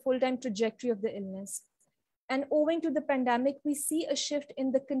terms of the full-time trajectory of the illness. And owing to the pandemic, we see a shift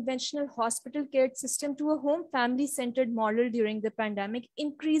in the conventional hospital care system to a home family-centered model during the pandemic,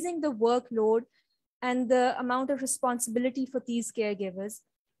 increasing the workload and the amount of responsibility for these caregivers.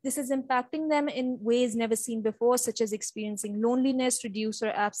 This is impacting them in ways never seen before, such as experiencing loneliness, reduced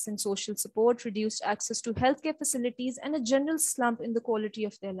or absent social support, reduced access to healthcare facilities, and a general slump in the quality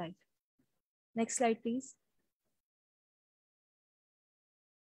of their life. Next slide, please.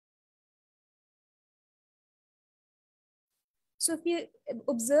 So if you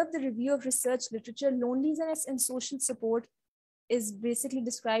observe the review of research literature, loneliness and social support is basically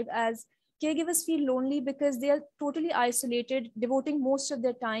described as caregivers feel lonely because they are totally isolated, devoting most of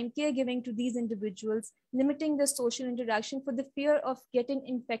their time caregiving to these individuals, limiting their social interaction for the fear of getting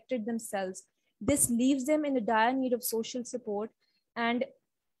infected themselves. This leaves them in a dire need of social support, and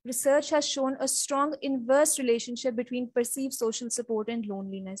research has shown a strong inverse relationship between perceived social support and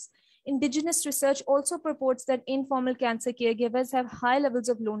loneliness. Indigenous research also purports that informal cancer caregivers have high levels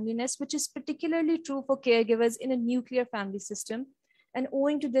of loneliness, which is particularly true for caregivers in a nuclear family system. And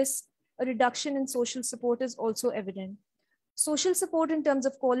owing to this, a reduction in social support is also evident. Social support in terms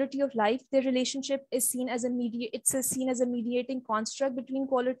of quality of life, their relationship is seen as a mediating construct between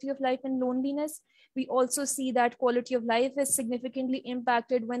quality of life and loneliness. We also see that quality of life is significantly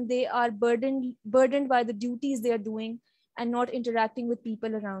impacted when they are burdened by the duties they are doing and not interacting with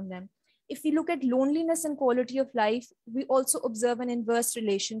people around them. If we look at loneliness and quality of life, we also observe an inverse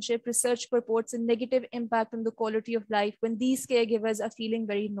relationship. Research purports a negative impact on the quality of life when these caregivers are feeling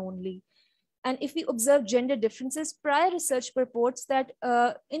very lonely. And if we observe gender differences, prior research purports that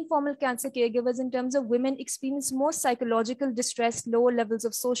informal cancer caregivers in terms of women experience more psychological distress, lower levels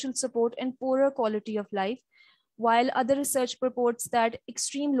of social support, and poorer quality of life, while other research purports that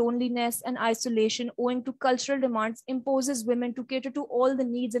extreme loneliness and isolation owing to cultural demands imposes women to cater to all the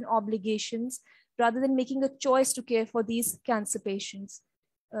needs and obligations rather than making a choice to care for these cancer patients.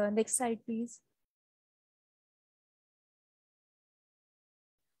 Next slide, please.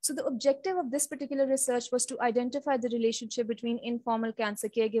 So the objective of this particular research was to identify the relationship between informal cancer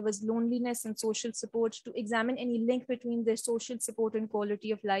caregivers' loneliness and social support, to examine any link between their social support and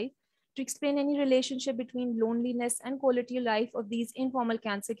quality of life, to explain any relationship between loneliness and quality of life of these informal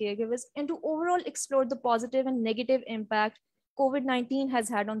cancer caregivers, and to overall explore the positive and negative impact COVID-19 has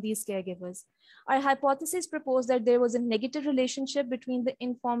had on these caregivers. Our hypothesis proposed that there was a negative relationship between the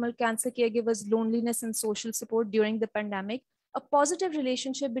informal cancer caregivers' loneliness and social support during the pandemic, a positive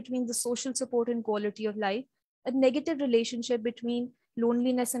relationship between the social support and quality of life, a negative relationship between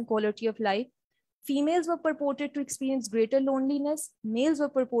loneliness and quality of life. Females were purported to experience greater loneliness, males were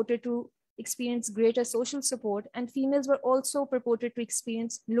purported to experience greater social support, and females were also purported to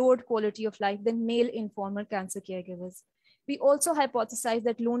experience lowered quality of life than male informal cancer caregivers. We also hypothesized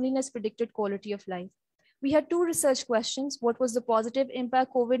that loneliness predicted quality of life. We had two research questions: what was the positive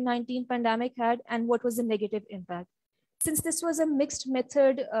impact COVID-19 pandemic had, and what was the negative impact? Since this was a mixed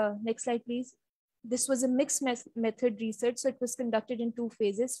method, next slide, please. This was a mixed method research, so it was conducted in two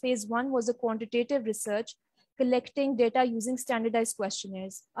phases. Phase one was a quantitative research, collecting data using standardized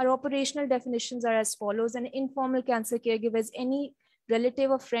questionnaires. Our operational definitions are as follows: an informal cancer caregiver is any relative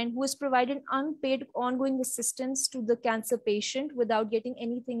or friend who is provided unpaid ongoing assistance to the cancer patient without getting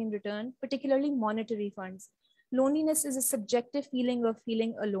anything in return, particularly monetary funds. Loneliness is a subjective feeling of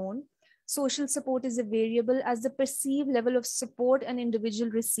feeling alone. Social support is a variable as the perceived level of support an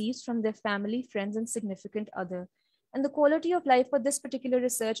individual receives from their family, friends, and significant other. And the quality of life for this particular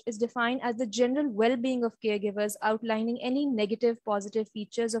research is defined as the general well-being of caregivers, outlining any negative, positive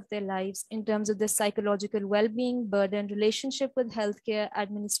features of their lives in terms of their psychological well-being, burden, relationship with healthcare,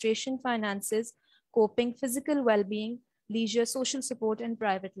 administration, finances, coping, physical well-being, leisure, social support, and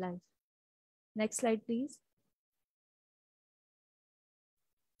private life. Next slide, please.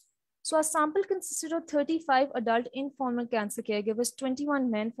 So our sample consisted of 35 adult informal cancer caregivers, 21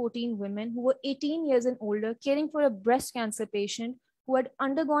 men, 14 women who were 18 years and older, caring for a breast cancer patient who had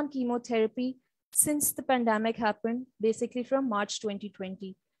undergone chemotherapy since the pandemic happened, basically from March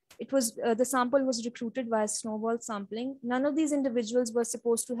 2020. It was the sample was recruited via snowball sampling. None of these individuals were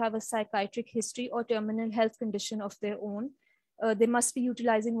supposed to have a psychiatric history or terminal health condition of their own. They must be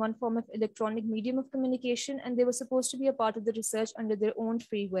utilizing one form of electronic medium of communication, and they were supposed to be a part of the research under their own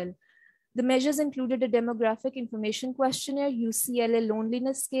free will. The measures included a demographic information questionnaire, UCLA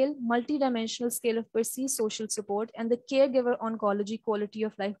loneliness scale, multidimensional scale of perceived social support, and the caregiver oncology quality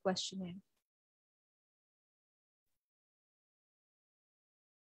of life questionnaire.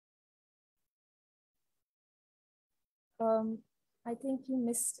 I think you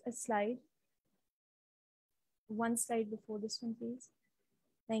missed a slide. One slide before this one, please.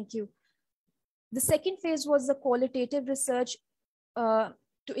 Thank you. The second phase was the qualitative research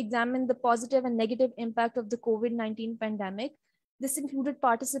to examine the positive and negative impact of the COVID-19 pandemic. This included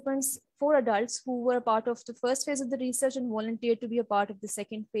participants, 4 adults who were part of the first phase of the research and volunteered to be a part of the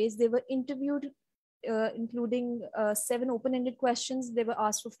second phase. They were interviewed, including 7 open-ended questions. They were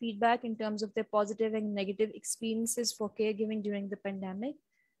asked for feedback in terms of their positive and negative experiences for caregiving during the pandemic.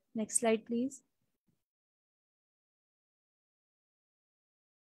 Next slide, please.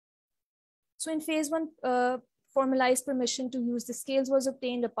 So in phase 1, formalized permission to use the scales was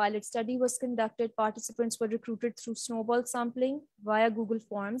obtained, a pilot study was conducted, participants were recruited through snowball sampling via Google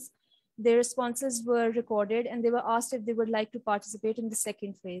Forms. Their responses were recorded and they were asked if they would like to participate in the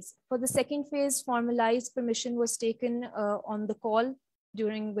second phase. For the second phase, formalized permission was taken on the call,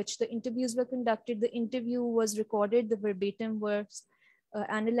 during which the interviews were conducted. The interview was recorded, the verbatim was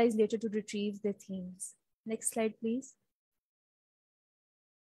analyzed later to retrieve the themes. Next slide, please.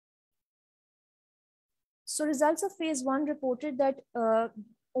 So results of phase 1 reported that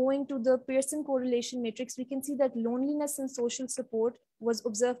owing to the Pearson correlation matrix, we can see that loneliness and social support was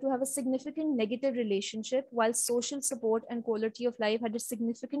observed to have a significant negative relationship, while social support and quality of life had a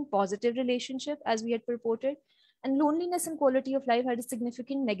significant positive relationship, as we had purported, and loneliness and quality of life had a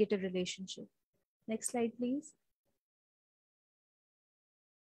significant negative relationship. Next slide, please.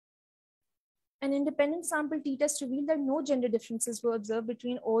 An independent sample t-test revealed that no gender differences were observed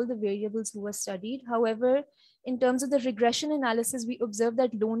between all the variables who were studied. However, in terms of the regression analysis, we observed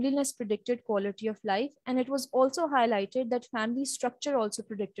that loneliness predicted quality of life, and it was also highlighted that family structure also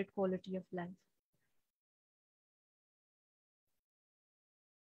predicted quality of life.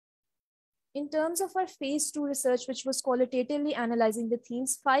 In terms of our phase 2 research, which was qualitatively analyzing the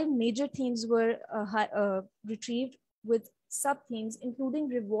themes, 5 major themes were retrieved with sub-themes, including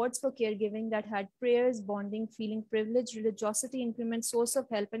rewards for caregiving that had prayers, bonding, feeling privilege, religiosity, increment, source of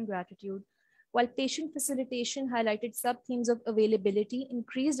help, and gratitude, while patient facilitation highlighted sub-themes of availability,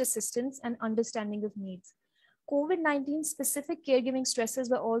 increased assistance, and understanding of needs. COVID-19 specific caregiving stresses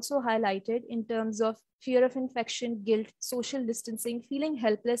were also highlighted in terms of fear of infection, guilt, social distancing, feeling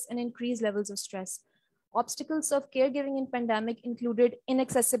helpless, and increased levels of stress. Obstacles of caregiving in pandemic included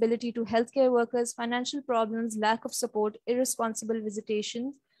inaccessibility to healthcare workers, financial problems, lack of support, irresponsible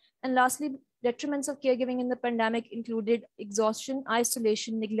visitations, and lastly, detriments of caregiving in the pandemic included exhaustion,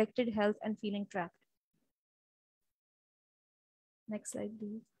 isolation, neglected health, and feeling trapped. Next slide,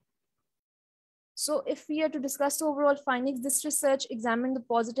 please. So if we are to discuss the overall findings, this research examined the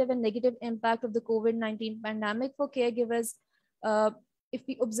positive and negative impact of the COVID-19 pandemic for caregivers. If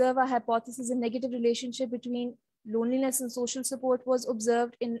we observe our hypothesis, a negative relationship between loneliness and social support was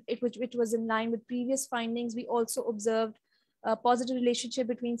observed, which was in line with previous findings. We also observed a positive relationship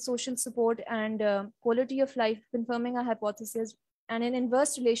between social support and quality of life, confirming our hypothesis. And an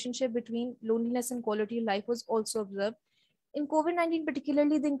inverse relationship between loneliness and quality of life was also observed. In COVID-19,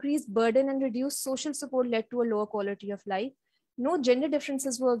 particularly, the increased burden and reduced social support led to a lower quality of life. No gender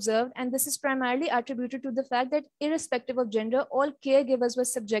differences were observed, and this is primarily attributed to the fact that irrespective of gender, all caregivers were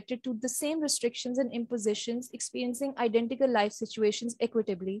subjected to the same restrictions and impositions, experiencing identical life situations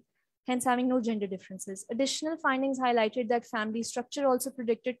equitably, hence having no gender differences. Additional findings highlighted that family structure also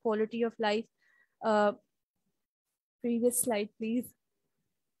predicted quality of life. Previous slide, please.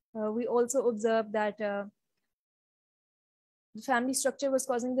 We also observed that the family structure was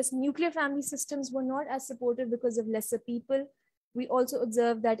causing this. Nuclear family systems were not as supportive because of lesser people. We also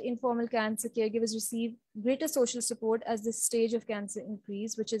observed that informal cancer caregivers receive greater social support as the stage of cancer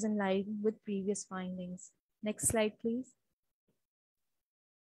increased, which is in line with previous findings. Next slide, please.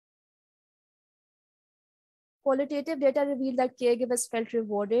 Qualitative data revealed that caregivers felt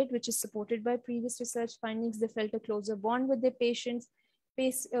rewarded, which is supported by previous research findings. They felt a closer bond with their patients.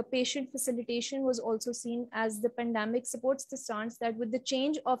 Patient facilitation was also seen as the pandemic supports the stance that with the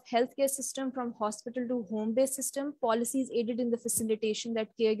change of healthcare system from hospital to home-based system, policies aided in the facilitation that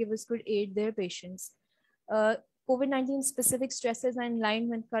caregivers could aid their patients. COVID-19 specific stresses are in line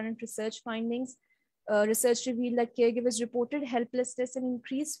with current research findings. Research revealed that caregivers reported helplessness and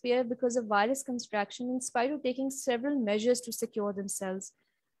increased fear because of virus contraction in spite of taking several measures to secure themselves.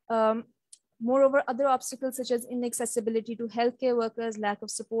 Moreover, other obstacles such as inaccessibility to healthcare workers, lack of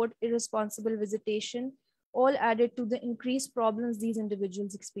support, irresponsible visitation, all added to the increased problems these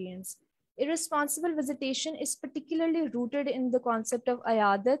individuals experience. Irresponsible visitation is particularly rooted in the concept of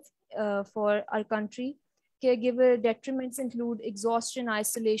ayadat for our country. Caregiver detriments include exhaustion,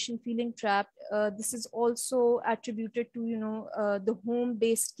 isolation, feeling trapped. This is also attributed to the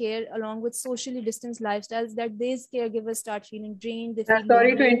home-based care along with socially distanced lifestyles that these caregivers start feeling drained. They feel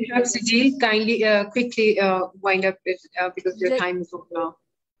sorry to interrupt, Sijil. Kindly quickly wind up it, because your time is over now.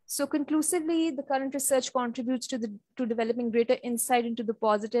 So conclusively, the current research contributes to developing greater insight into the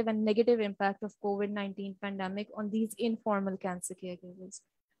positive and negative impact of COVID-19 pandemic on these informal cancer caregivers.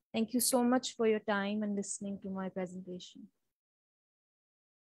 Thank you so much for your time and listening to my presentation.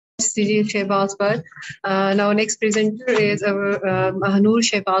 Cyril Shehbaz Bhatt. Now next presenter is our Mahanur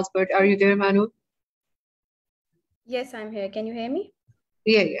Shehbaz Bhatt. Are you there, Mahanur? Yes, I'm here. Can you hear me?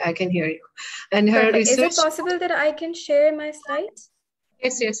 Yeah, I can hear you. And her Perfect. research. Is it possible that I can share my slides?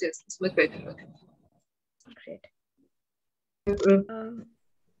 Yes. It's much better. Great.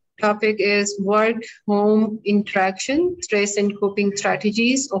 Topic is work-home interaction, stress and coping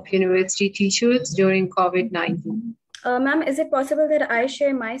strategies of university teachers during COVID-19. Ma'am, is it possible that I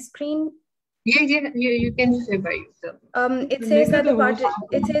share my screen? Yeah, you can share by yourself. It says that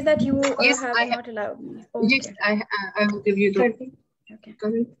it says that you Yes, have not allowed me. Okay. Yes, I will give you the. Okay.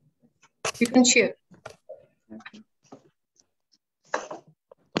 You can share. Okay.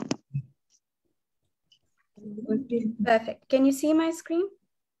 Perfect. Can you see my screen?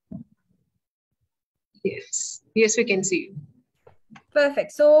 Yes, we can see you.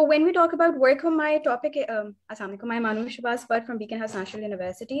 Perfect. So when we talk about work home, my topic, Assalamualaikum, I'm Mahanur Shehbaz Bhatt from Beacon House National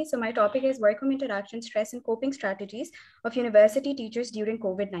University. So my topic is work home interaction, stress and coping strategies of university teachers during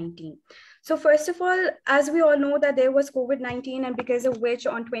COVID-19. So first of all, as we all know that there was COVID-19, and because of which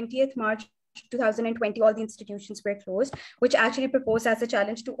on 20th March 2020, all the institutions were closed, which actually proposed as a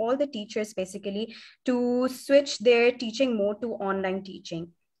challenge to all the teachers basically to switch their teaching mode to online teaching.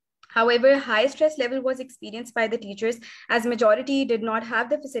 However, high stress level was experienced by the teachers as majority did not have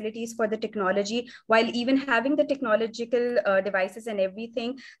the facilities for the technology, while even having the technological devices and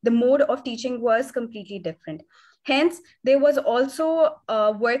everything, the mode of teaching was completely different. Hence, there was also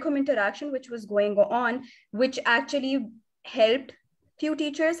work home interaction which was going on, which actually helped few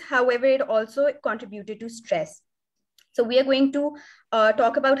teachers. However, it also contributed to stress. So we are going to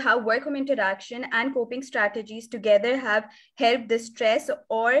talk about how work home interaction and coping strategies together have helped the stress,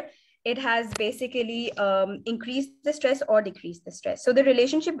 or it has basically increased the stress or decreased the stress. So the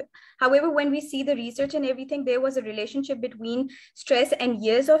relationship, however, when we see the research and everything, there was a relationship between stress and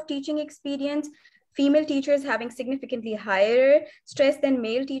years of teaching experience, female teachers having significantly higher stress than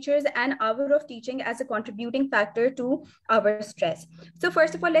male teachers, and hour of teaching as a contributing factor to our stress. So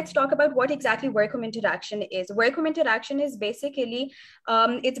first of all, let's talk about what exactly work home interaction is. Work home interaction is basically,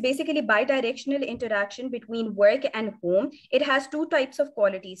 it's basically bi-directional interaction between work and home. It has two types of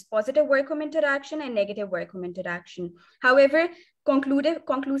qualities: positive work home interaction and negative work home interaction. However,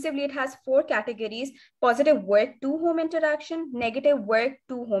 conclusively, it has four categories: positive work to home interaction, negative work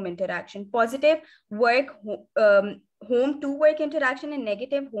to home interaction, positive work home to work interaction, and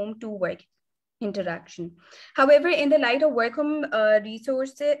negative home to work interaction. However, in the light of work home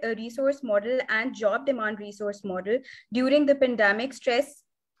resource model and job demand resource model, during the pandemic, stress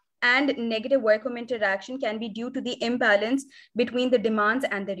and negative work home interaction can be due to the imbalance between the demands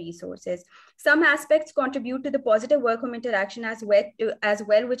and the resources. Some aspects contribute to the positive work home interaction as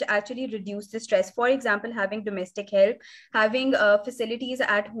well, which actually reduce the stress. For example, having domestic help, having facilities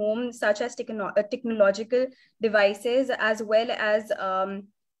at home such as technological devices, as well as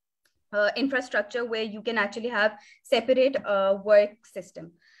infrastructure where you can actually have separate work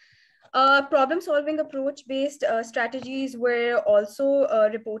system. Problem-solving approach-based strategies were also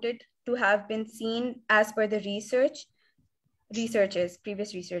reported to have been seen as per the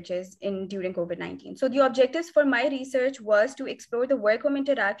previous researches during COVID-19. So the objectives for my research was to explore the work home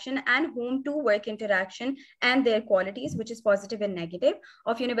interaction and home to work interaction and their qualities, which is positive and negative,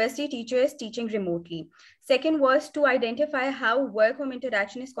 of university teachers teaching remotely. Second was to identify how work home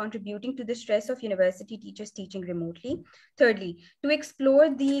interaction is contributing to the stress of university teachers teaching remotely. Thirdly, to explore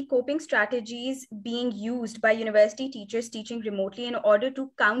the coping strategies being used by university teachers teaching remotely in order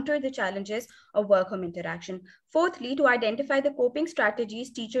to counter the challenges of work home interaction. Fourthly, to identify the coping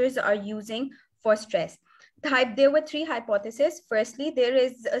strategies teachers are using for stress. There were three hypotheses. Firstly, there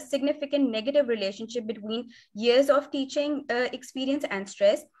is a significant negative relationship between years of teaching experience and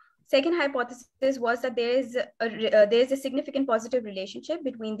stress. Second hypothesis was that there is a significant positive relationship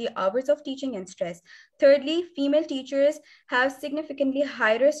between the hours of teaching and stress. Thirdly, female teachers have significantly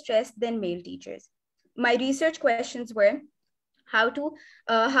higher stress than male teachers. My research questions were: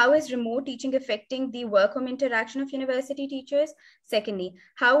 how is remote teaching affecting the work home interaction of university teachers? Secondly,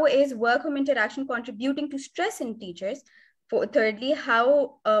 how is work home interaction contributing to stress in teachers? Thirdly,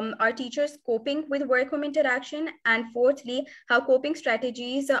 how are teachers coping with work home interaction? And fourthly, how coping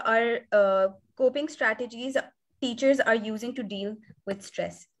strategies teachers are using to deal with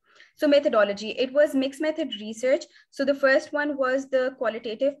stress. So methodology, it was mixed method research. So the first one was the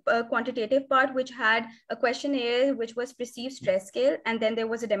quantitative part, which had a questionnaire, which was perceived stress scale, and then there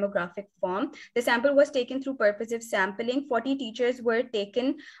was a demographic form. The sample was taken through purposive sampling. 40 teachers were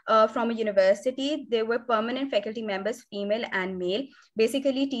taken from a university. They were permanent faculty members, female and male,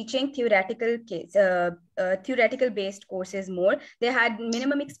 basically teaching theoretical based courses more. They had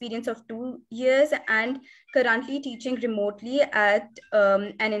minimum experience of 2 years and currently teaching remotely at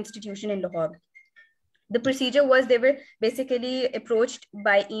an institution in Lahore. The procedure was they were basically approached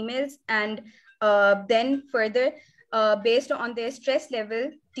by emails, and then further, based on their stress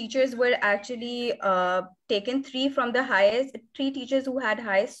level, teachers were actually taken three teachers who had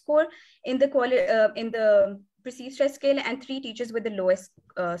highest score in the perceived stress scale, and 3 teachers with the lowest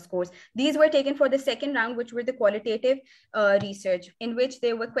scores. These were taken for the second round, which were the qualitative research, in which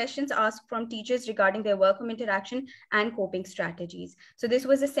there were questions asked from teachers regarding their work home interaction and coping strategies. So this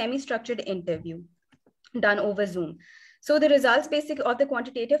was a semi-structured interview done over Zoom. So the results of the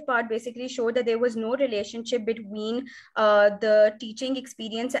quantitative part basically showed that there was no relationship between the teaching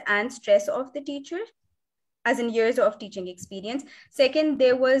experience and stress of the teacher, as in years of teaching experience. Second,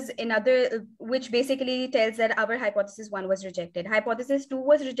 there was another, which basically tells that our hypothesis 1 was rejected. Hypothesis 2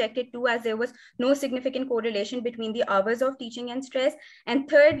 was rejected too, as there was no significant correlation between the hours of teaching and stress. And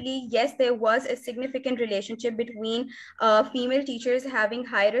thirdly, yes, there was a significant relationship between female teachers having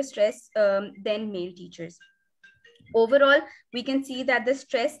higher stress than male teachers. Overall, we can see that the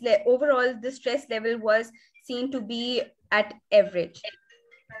stress level was seen to be at average.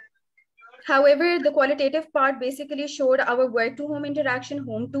 However, the qualitative part basically showed our work to home interaction,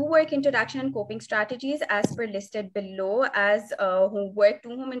 home to work interaction, and coping strategies as per listed below. As work to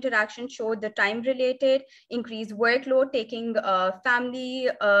home interaction showed the time related, increased workload, taking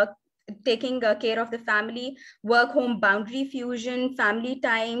care of the family, work home boundary fusion, family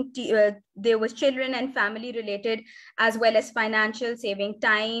time, there was children and family related, as well as financial, saving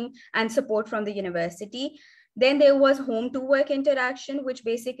time and support from the university. Then there was home to work interaction, which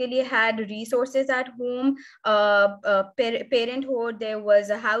basically had resources at home, parenthood, there was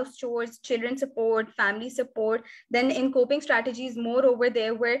a house chores, children support, family support. Then in coping strategies, moreover,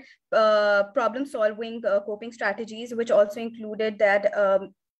 there were problem solving coping strategies, which also included that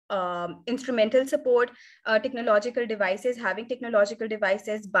instrumental support, technological devices, having technological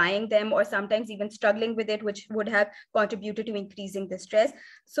devices, buying them, or sometimes even struggling with it, which would have contributed to increasing the stress.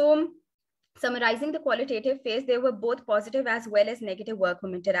 So summarizing the qualitative phase, there were both positive as well as negative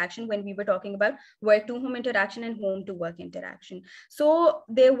work-home interaction when we were talking about work-to-home interaction and home-to-work interaction. So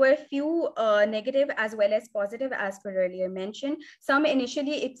there were few negative as well as positive, as per earlier mentioned. Some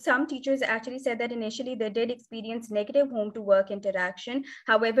teachers actually said that initially they did experience negative home-to-work interaction.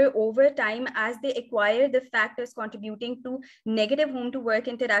 However, over time, as they acquire the factors contributing to negative home-to-work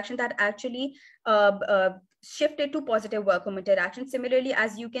interaction, that actually shifted to positive work-home interaction. Similarly,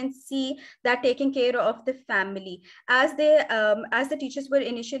 as you can see, that taking care of the family, as the teachers were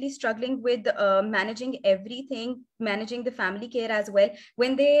initially struggling with managing everything, managing the family care as well,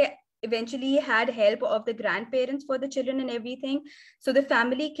 when they eventually had help of the grandparents for the children and everything. So the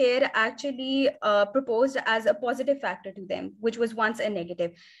family care actually proposed as a positive factor to them, which was once a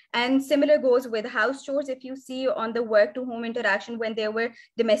negative. And similar goes with house chores. If you see on the work to home interaction, when there were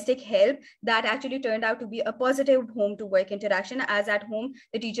domestic help, that actually turned out to be a positive home to work interaction, as at home,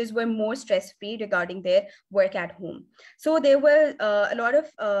 the teachers were more stress-free regarding their work at home. So there were a lot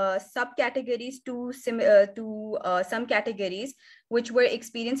of subcategories to some categories, which were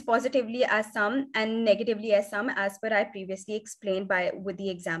experienced positively as some and negatively as some, as per I previously explained with the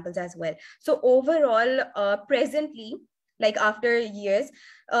examples as well. So overall, presently, like after years,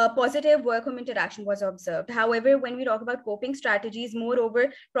 positive work-home interaction was observed. However, when we talk about coping strategies,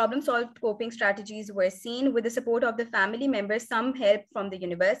 moreover, problem-solved coping strategies were seen with the support of the family members, some help from the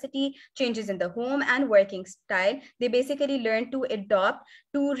university, changes in the home and working style. They basically learned to adopt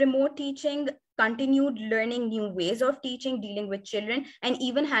to remote teaching, continued learning new ways of teaching, dealing with children, and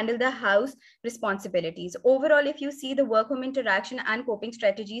even handle the house responsibilities. Overall, if you see, the work-home interaction and coping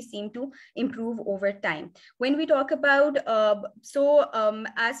strategies seem to improve over time. When we talk about,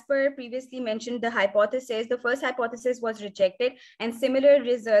 as per previously mentioned, the hypothesis, the first hypothesis was rejected, and similar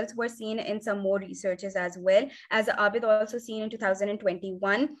results were seen in some more researches as well, as Abid also seen in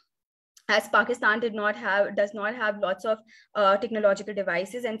 2021. As Pakistan does not have lots of technological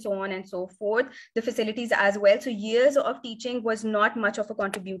devices and so on and so forth, the facilities as well. So years of teaching was not much of a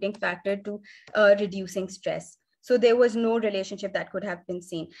contributing factor to reducing stress. So there was no relationship that could have been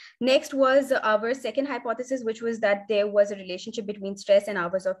seen. Next was our second hypothesis, which was that there was a relationship between stress and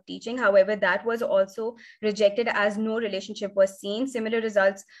hours of teaching. However, that was also rejected as no relationship was seen. Similar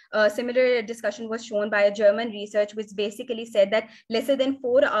discussion was shown by a German research, which basically said that lesser than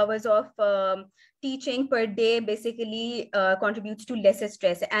 4 hours of teaching per day basically contributes to lesser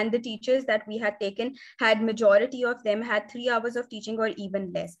stress. And the teachers that we had taken had majority of them had 3 hours of teaching or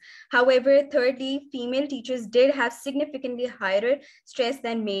even less. However, thirdly, female teachers did have significantly higher stress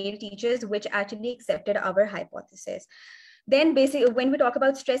than male teachers, which actually accepted our hypothesis. Then basically, when we talk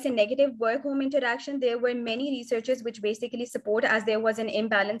about stress and negative work-home interaction, there were many researchers which basically support, as there was an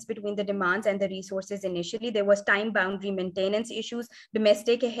imbalance between the demands and the resources initially. There was time boundary maintenance issues,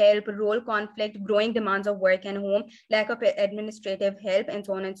 domestic help, role conflict, growing demands of work and home, lack of administrative help, and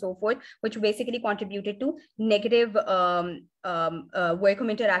so on and so forth, which basically contributed to negative work-home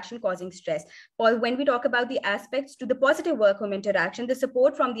interaction causing stress. Or when we talk about the aspects to the positive work-home interaction, the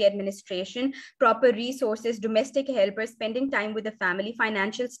support from the administration, proper resources, domestic helpers, spending time with the family,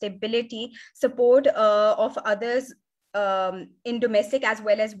 financial stability, support of others in domestic as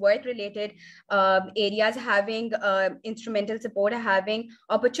well as work-related areas, having instrumental support, having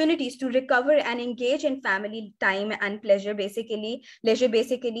opportunities to recover and engage in family time and leisure basically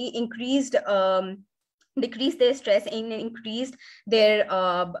decreased their stress and increased their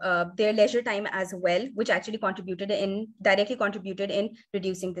leisure time as well, which actually directly contributed in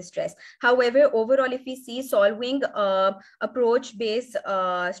reducing the stress. However, overall, if we see solving approach-based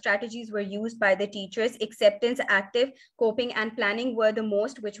strategies were used by the teachers, acceptance, active, coping, and planning were the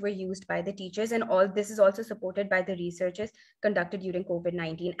most which were used by the teachers, and all this is also supported by the researches conducted during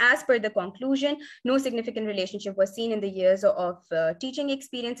COVID-19. As per the conclusion, no significant relationship was seen in the years of teaching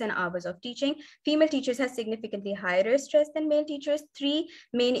experience and hours of teaching. Female teachers has significantly higher stress than male teachers. 3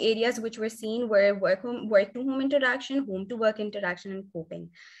 main areas which were seen were work to home interaction, home to work interaction, and coping.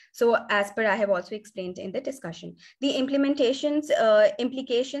 So as per I have also explained in the discussion, the implications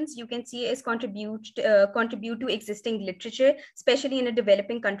you can see is contribute to existing literature, especially in a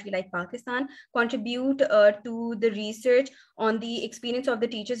developing country like Pakistan, contribute to the research on the experience of the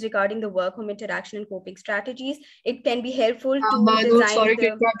teachers regarding the work home interaction and coping strategies. It can be helpful to design. Sorry to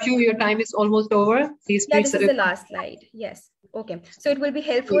interrupt you. Your time is almost over. Please. This is the last slide. Yes. Okay. So it will be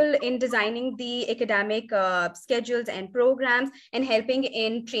helpful in designing the academic schedules and programs and helping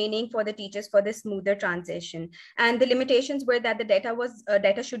in training for the teachers for the smoother transition. And the limitations were that the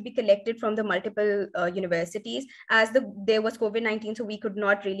data should be collected from the multiple universities, as there was COVID-19, so we could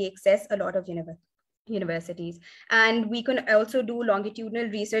not really access a lot of universities. And we can also do longitudinal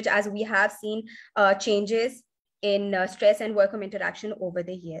research, as we have seen changes in stress and work home interaction over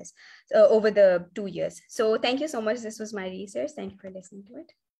the years, over the 2 years. So thank you so much. This was my research. Thank you for listening to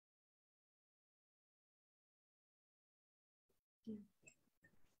it.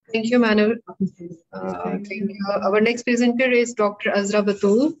 Thank you, Manu. Thank you. Our next presenter is Dr. Azra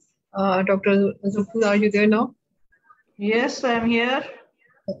Batul. Dr. Batul, are you there now? Yes, I'm here.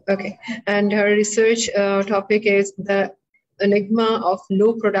 Okay. And her research topic is the enigma of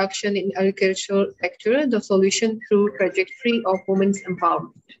low production in agricultural sector, the solution through trajectory of women's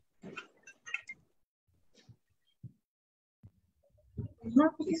empowerment.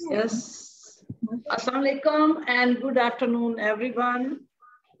 Yes. Assalamu alaikum and good afternoon, everyone.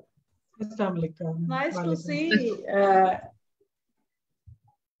 Assalamu alaikum. Nice to see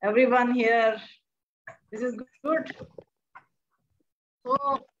everyone here. This is good. So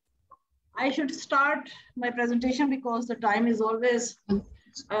I should start my presentation because the time is always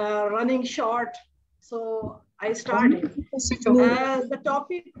running short. So I started. The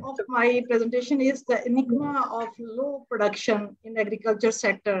topic of my presentation is the enigma of low production in agriculture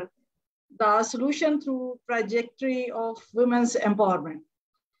sector, the solution through trajectory of women's empowerment.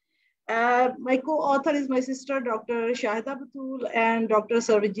 My co-author is my sister, Dr. Shahida Batul and Dr.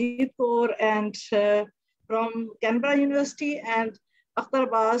 Sarvajit Kaur, and from Canberra University, and Akhtar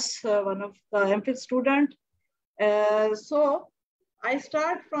Abbas, one of the MPhil student. So I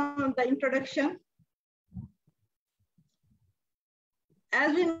start from the introduction.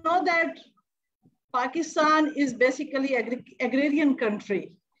 As we know that Pakistan is basically agrarian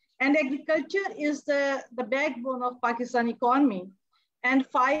country, and agriculture is the backbone of Pakistan economy. And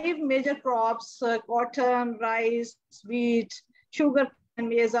 5 major crops, cotton, rice, wheat, sugar, and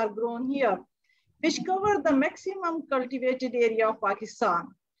maize are grown here, which cover the maximum cultivated area of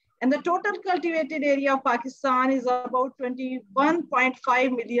Pakistan. And the total cultivated area of Pakistan is about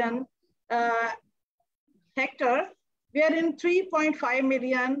 21.5 million hectare, wherein 3.5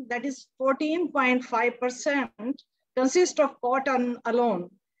 million, that is 14.5%, consist of cotton alone.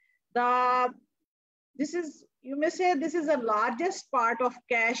 This is you may say this is the largest part of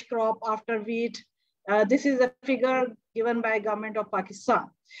cash crop after wheat. This is a figure given by government of Pakistan.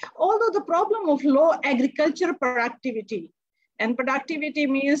 Although the problem of low agriculture productivity, and productivity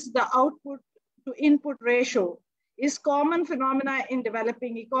means the output to input ratio, is common phenomena in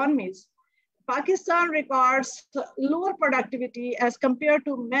developing economies. Pakistan records lower productivity as compared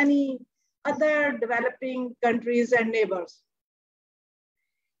to many other developing countries and neighbors.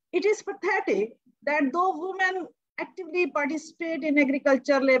 It is pathetic that though women actively participate in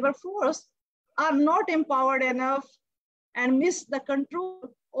agriculture labor force, are not empowered enough and miss the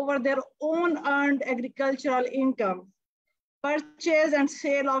control over their own earned agricultural income, purchase and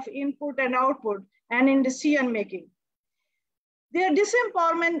sale of input and output, and in decision making. Their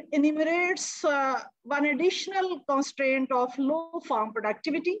disempowerment enumerates one additional constraint of low farm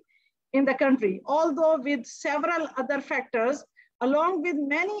productivity in the country, although with several other factors, along with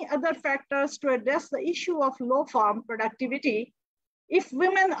many other factors to address the issue of low farm productivity. If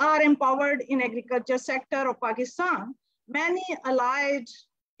women are empowered in agriculture sector of Pakistan, many allied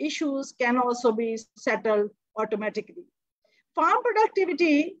issues can also be settled automatically. Farm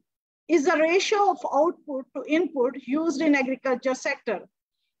productivity is the ratio of output to input used in agriculture sector.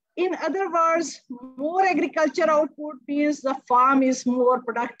 In other words, more agriculture output means the farm is more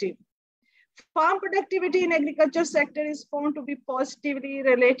productive. Farm productivity in agriculture sector is found to be positively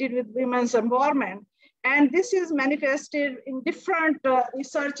related with women's empowerment. And this is manifested in different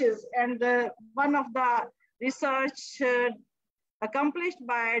researches. And one of the research accomplished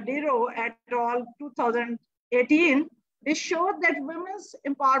by Diro et al. 2018, they showed that women's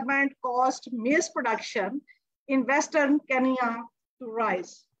empowerment caused maize production in Western Kenya to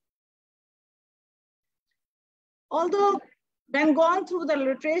rise. Although when gone through the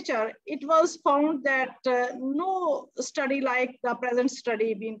literature, it was found that no study like the present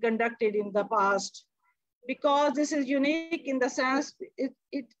study being conducted in the past, because this is unique in the sense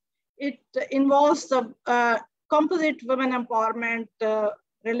it involves the composite women empowerment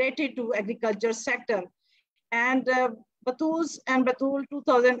related to agriculture sector. And Batul's and Batul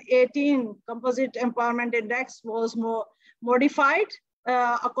 2018 Composite Empowerment Index was more modified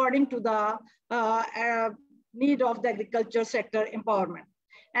according to the need of the agriculture sector empowerment.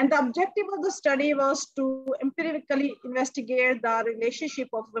 And the objective of the study was to empirically investigate the relationship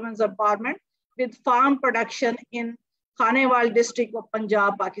of women's empowerment with farm production in Khanewal district of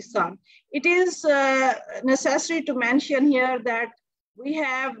Punjab, Pakistan. It is necessary to mention here that we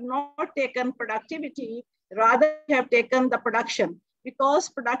have not taken productivity, rather we have taken the production, because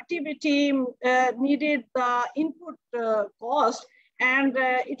productivity needed the input cost, and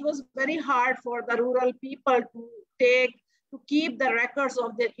it was very hard for the rural people to keep the records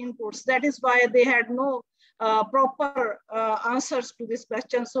of their inputs. That is why they had no proper answers to this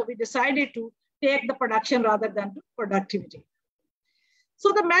question. So we decided to take the production rather than productivity.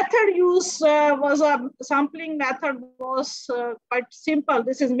 So the method used was a sampling method was quite simple.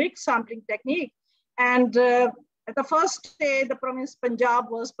 This is mixed sampling technique. And at the first stage, the province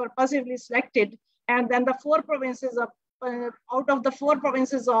Punjab was purposely selected. And then the four provinces of, out of the four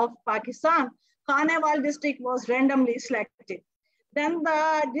provinces of Pakistan, Khanewal district was randomly selected. Then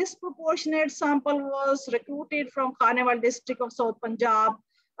the disproportionate sample was recruited from Khanewal district of South Punjab,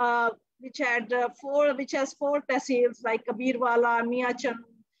 which has four tehsils like Kabirwala, Miachand,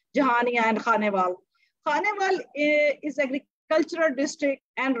 Jahania, and Khanewal. Khanewal is agricultural district,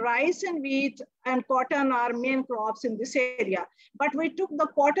 and rice and wheat and cotton are main crops in this area. But we took the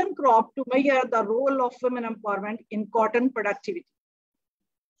cotton crop to measure the role of women empowerment in cotton productivity.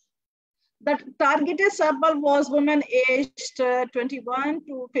 The targeted sample was women aged 21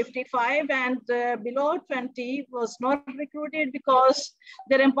 to 55, and below 20 was not recruited because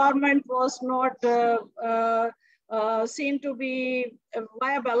their empowerment was not seen to be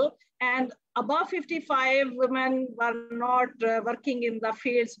viable. And above 55, women were not working in the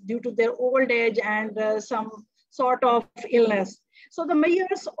fields due to their old age and some sort of illness. So the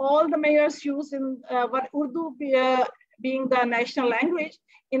measures, all the measures used in were Urdu being the national language.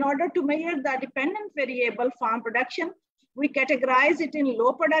 In order to measure the dependent variable farm production, we categorize it in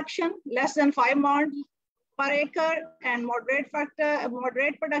low production, less than 5 mont per acre, and moderate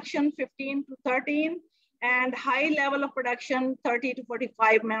production 15 to 13, and high level of production 30 to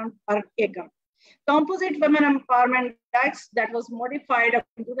 45 mont per acre. Composite women empowerment index that was modified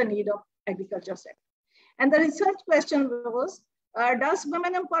according to the need of agriculture sector. And the research question was, does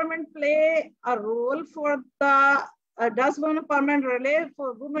women empowerment play a role for the does women empowerment relate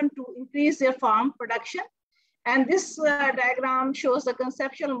for women to increase their farm production? And this diagram shows the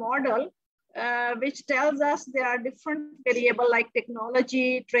conceptual model which tells us there are different variables like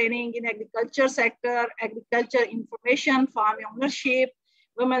technology, training in agriculture sector, agriculture information, farm ownership,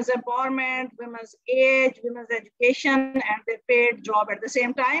 women's empowerment, women's age, women's education, and their paid job at the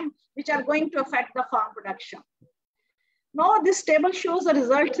same time, which are going to affect the farm production. Now, this table shows the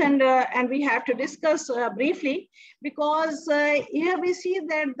results, and we have to discuss briefly, because here we see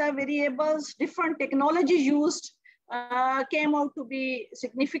that the variables, different technologies used came out to be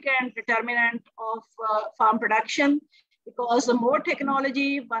significant determinant of farm production, because the more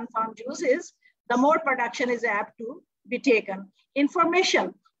technology one farm uses, the more production is apt to be taken.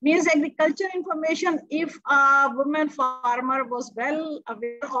 Information means agriculture information. If a woman farmer was well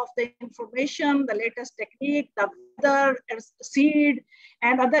aware of the information, the latest technique, the weather, seed,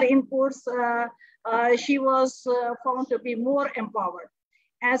 and other inputs, she was found to be more empowered.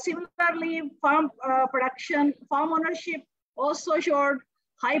 And similarly, farm production, farm ownership also showed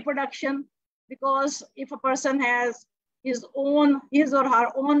high production, because if a person has his or her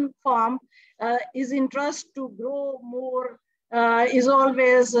own farm, his interest to grow more is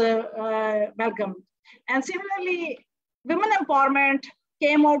always welcome. And similarly, women empowerment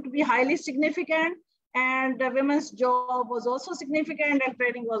came out to be highly significant, and women's job was also significant, and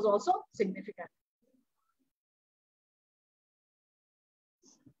training was also significant.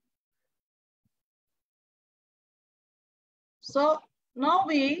 So now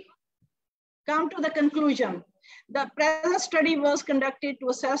we come to the conclusion. The present study was conducted to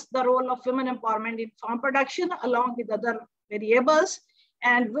assess the role of women empowerment in farm production along with other variables.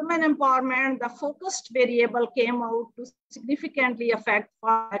 And women empowerment, the focused variable, came out to significantly affect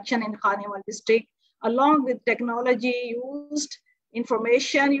farm production in Khanewal district, along with technology used,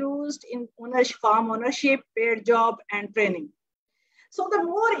 information used in farm ownership, paid job, and training. So the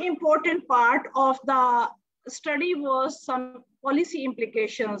more important part of the study was some policy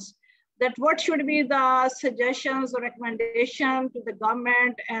implications, that what should be the suggestions or recommendation to the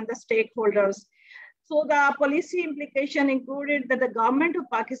government and the stakeholders. So the policy implication included that the government of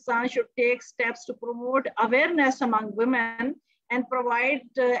Pakistan should take steps to promote awareness among women and provide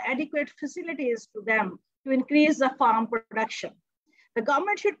adequate facilities to them to increase the farm production. The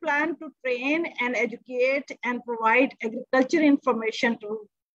government should plan to train and educate and provide agriculture information to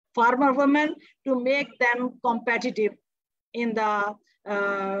farmer women to make them competitive in the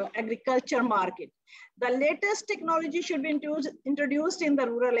agriculture market. The latest technology should be introduced in the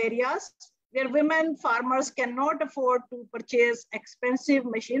rural areas where women farmers cannot afford to purchase expensive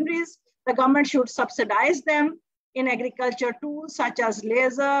machineries. The government should subsidize them in agriculture tools such as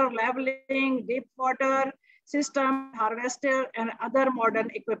laser, leveling, deep water system, harvester, and other modern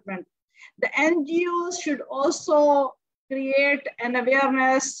equipment. The NGOs should also create an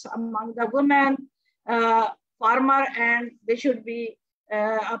awareness among the women farmer, and they should be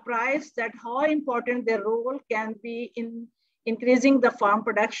apprised that how important their role can be in increasing the farm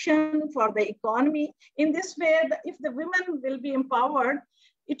production for the economy. In this way, if the women will be empowered,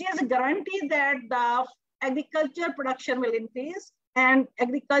 it is a guarantee that the agriculture production will increase, and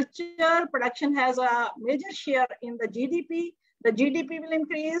agriculture production has a major share in the GDP. The GDP will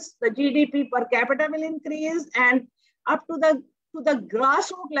increase, the GDP per capita will increase, and up to the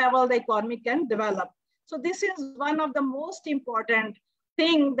grassroots level, the economy can develop. So this is one of the most important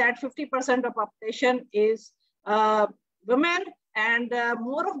thing, that 50% of population is women, and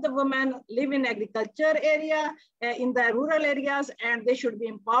more of the women live in agriculture area, in the rural areas, and they should be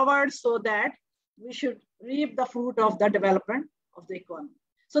empowered so that we should reap the fruit of the development of the economy.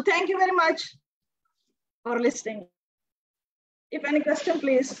 So thank you very much for listening. If any question,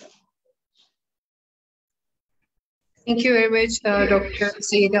 please. Thank you very much, Dr.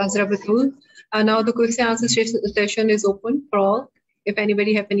 Sayyida Azra Batul. Now the question answer session is open for all. If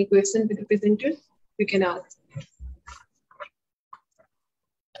anybody have any questions with the presenters, you can ask.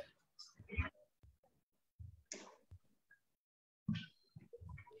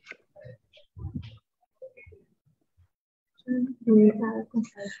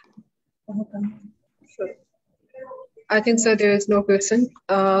 I think so. There is no question.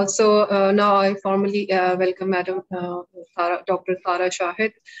 So now I formally welcome Madam Dr. Sara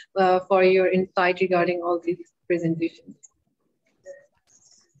Shahid for your insight regarding all these presentations.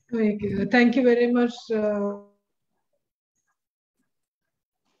 Thank you very much,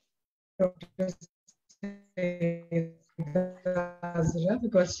 Dr. Azra,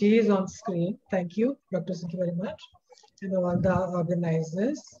 because she is on screen. Thank you, Dr. Thank you very much, and all the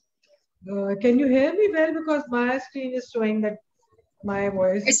organizers. Can you hear me well? Because my screen is showing that my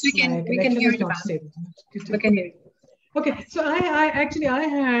voice. Yes, we can hear you. We can hear you. Okay, so I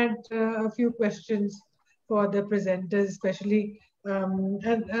had a few questions for the presenters, especially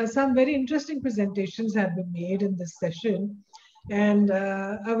And some very interesting presentations have been made in this session, and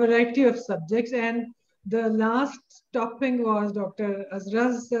a variety of subjects. And the last topping was Dr.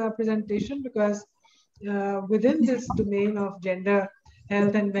 Azra's presentation, because within this domain of gender,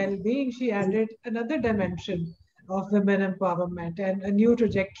 health, and well-being, she added another dimension of women empowerment and a new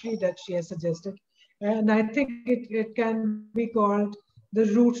trajectory that she has suggested. And I think it can be called the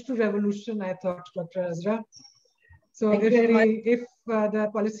route to revolution, I thought, Dr. Azra. So if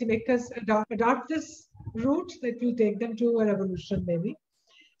the policymakers adopt this route, it will take them to a revolution, maybe.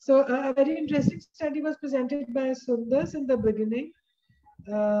 So a very interesting study was presented by Sundars in the beginning,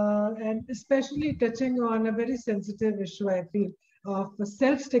 and especially touching on a very sensitive issue, I feel, of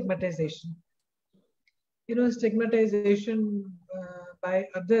self-stigmatization. You know, stigmatization by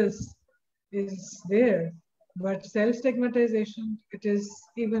others is there, but self-stigmatization, it is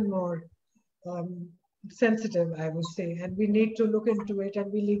even more sensitive, I would say, and we need to look into it,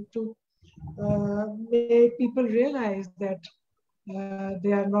 and we need to make people realize that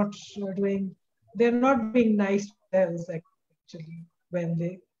they're not being nice to themselves, actually, when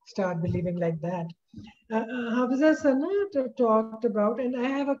they start believing like that. Hafiza Sana talked about, and I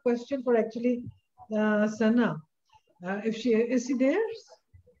have a question for actually Sana. If she is she there?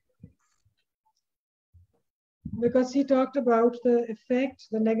 Because she talked about the effect,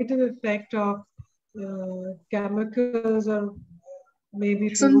 the negative effect of chemicals or maybe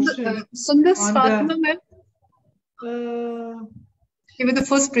pollution. Sundas Fatima, ma'am? You were the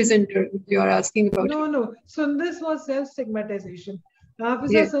first presenter you are asking about. No. Sundas was self-stigmatization.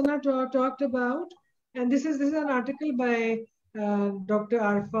 Hafiza Sana talked about, and this is an article by Dr.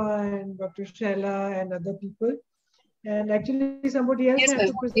 Arfa and Dr. Shela and other people. And actually, somebody else had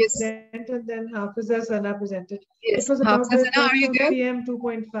to present, and then Hafiza Sana presented. It was about the PM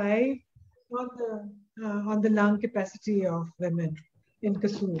 2.5 on the lung capacity of women in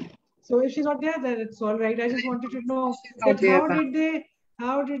Kasur. So if she's not there, then it's all right. I just wanted to know that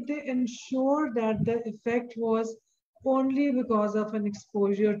how did they ensure that the effect was only because of an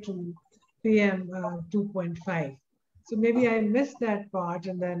exposure to PM 2.5? So maybe I missed that part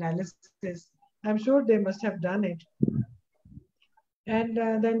in the analysis. I'm sure they must have done it. And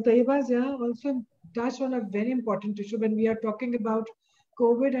then Taiba Zia also touched on a very important issue. When we are talking about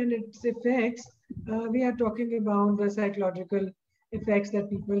COVID and its effects, we are talking about the psychological effects that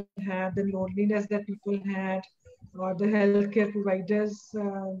people had, the loneliness that people had, or the healthcare providers,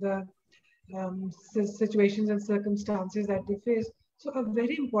 the situations and circumstances that they face. So a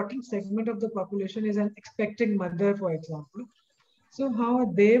very important segment of the population is an expecting mother, for example. So how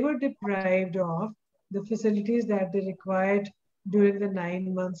they were deprived of the facilities that they required during the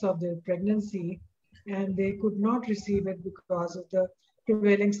 9 months of their pregnancy, and they could not receive it because of the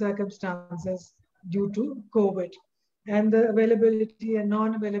prevailing circumstances due to COVID, and the availability and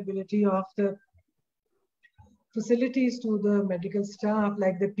non-availability of the facilities to the medical staff,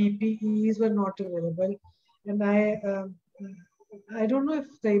 like the PPEs were not available. And I don't know if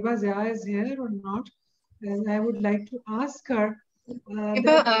Taiba Zia is here or not, and I would like to ask her.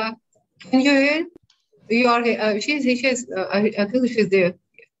 Can you hear? You are she's I think she's there.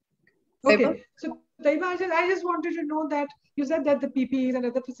 Okay, so Taiba, I just wanted to know that you said that the PPEs and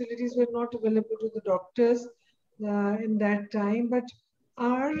other facilities were not available to the doctors in that time, but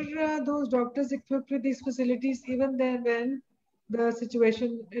are those doctors equipped with these facilities even then when the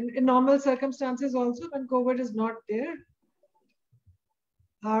situation in normal circumstances also, when COVID is not there?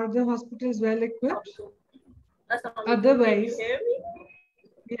 Are the hospitals well equipped? Otherwise, can you hear me?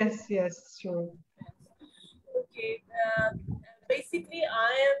 Yes, sure. Okay. Basically,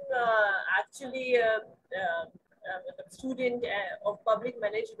 I am actually a student of public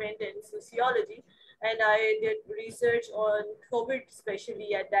management and sociology, and I did research on COVID,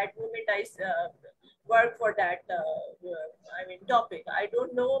 especially at that moment. I work for that topic. I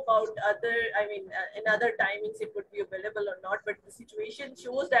don't know about other, in other timings it would be available or not, but the situation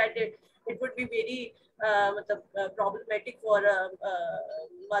shows that it would be very problematic for a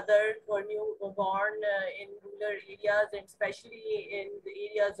mother for newborn in rural areas, and especially in the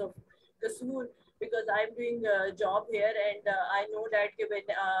areas of Kasur, because I'm doing a job here, and I know that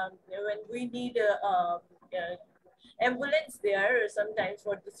when we need ambulance there sometimes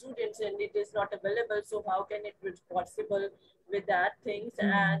for the students, and it is not available, so how can it be possible with that things?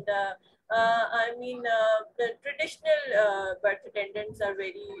 And the traditional birth attendants are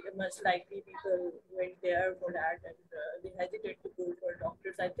very much likely people went there for that, and they hesitate to go for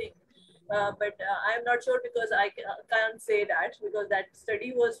doctors, I think. But I'm not sure, because I can't say that, because that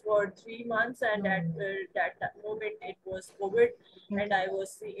study was for 3 months, and at that moment it was COVID, and I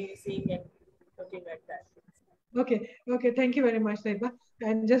was seeing and looking at that. Okay. Thank you very much, Saiba.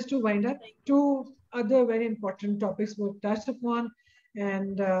 And just to wind up, two other very important topics were touched upon.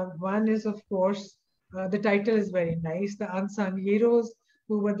 And one is, of course, the title is very nice, the unsung heroes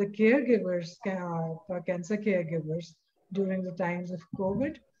who were the caregivers, for cancer caregivers during the times of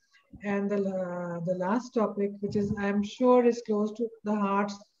COVID. And the last topic, which is I'm sure is close to the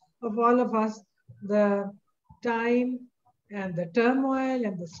hearts of all of us, the time and the turmoil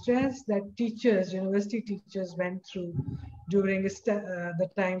and the stress that teachers, university teachers went through during the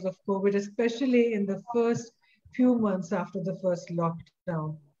times of COVID, especially in the first few months after the first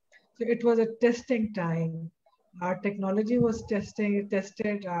lockdown. So it was a testing time. Our technology was testing, it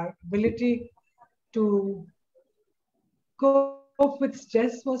tested our ability to cope with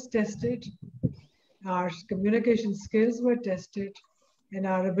stress was tested, our communication skills were tested, and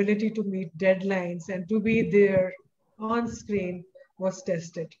our ability to meet deadlines and to be there on screen was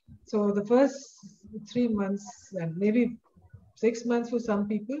tested. So the first 3 months and maybe 6 months for some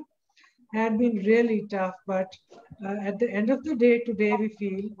people had been really tough, but at the end of the day, today we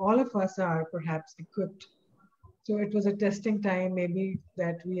feel all of us are perhaps equipped. So it was a testing time maybe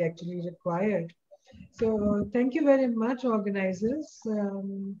that we actually required. So thank you very much, organizers.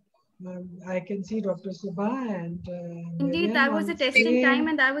 I can see Dr. Subha and Indeed, Miriam that was on a testing screen. time,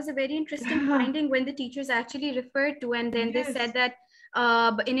 and that was a very interesting finding when the teachers actually referred to, and then they said that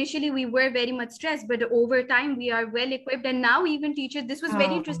initially we were very much stressed, but over time we are well equipped. And now even teachers, this was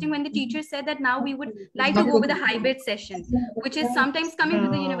very interesting when the teachers said that now we would like to go with a hybrid session, which is sometimes coming to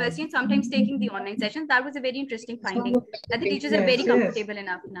the university and sometimes taking the online sessions. That was a very interesting finding, that the teachers are very comfortable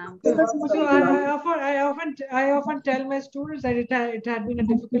enough now. So I often tell my students that it had been a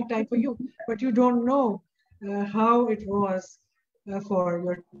difficult time for you, but you don't know how it was for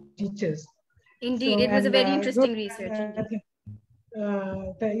your teachers. Indeed, So, it was a and very interesting research.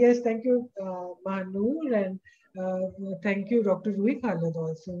 yes, thank you, Mahanur, and thank you, Dr. Rui Khalid,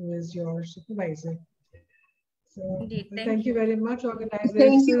 also, who is your supervisor. So, Indeed, thank you very much, organizers.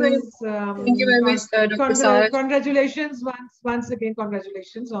 Thank you very much, Dr. Saraj. Congratulations once again.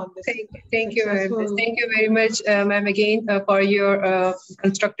 Congratulations on this. Thank you very much, ma'am, again for your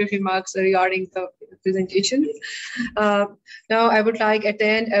constructive remarks regarding the presentation. Now, I would like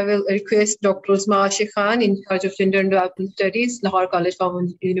I will request Dr. Usma Ashik Khan, in charge of Gender and Development Studies, Lahore College of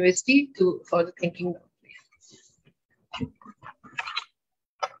Women University, for the thinking.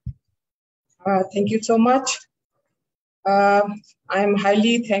 Thank you so much. I'm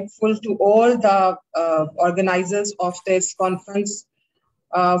highly thankful to all the organizers of this conference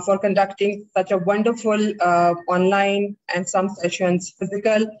for conducting such a wonderful online and some sessions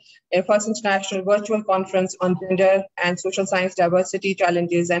physical, first international virtual conference on gender and social science diversity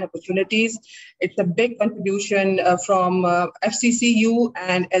challenges and opportunities. It's a big contribution from FCCU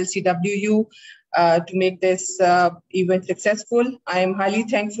and LCWU to make this event successful. I am highly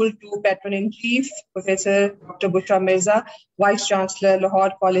thankful to Patron-in-Chief, Professor Dr. Bushra Mirza, Vice Chancellor,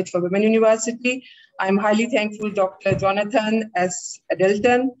 Lahore College for Women University. I'm highly thankful Dr. Jonathan S.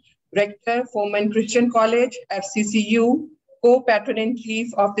 Adelton, Rector, Foreman Christian College, FCCU,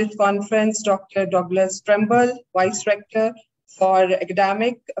 Co-Patron-in-Chief of this conference, Dr. Douglas Tremble, Vice Rector for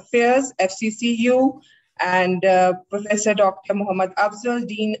Academic Affairs, FCCU, and Professor Dr. Muhammad Afzal,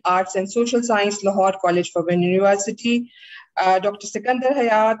 Dean Arts and Social Science, Lahore College for Women University, Dr. Sikandar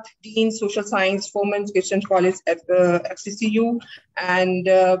Hayat, Dean Social Science, Foreman Christian College at FCCU, and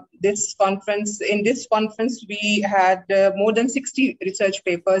in this conference we had more than 60 research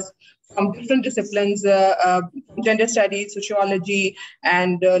papers from different disciplines, gender studies, sociology,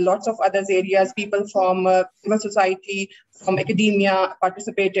 and lots of other areas. People from civil society, from academia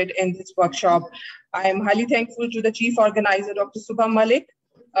participated in this workshop. I am highly thankful to the chief organizer, Dr. Subha Malik,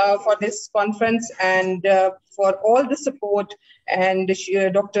 for this conference and for all the support, and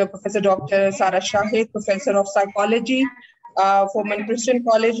Professor Dr. Sarah Shahid, Professor of Psychology, Foreman Christian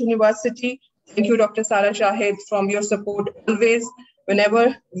College University. Thank you, Dr. Sarah Shahid, from your support always.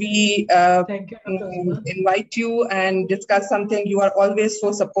 Whenever we invite you and discuss something, you are always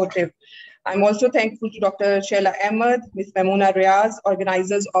so supportive. I'm also thankful to Dr. Sheila Ahmed, Ms. Mamoona Riaz,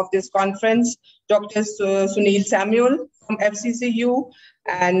 organizers of this conference, Dr. Sunil Samuel from FCCU,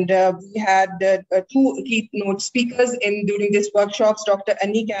 and we had two keynote speakers during these workshops, Dr.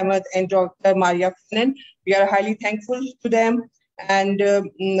 Anik Ahmed and Dr. Maria Fennan. We are highly thankful to them. And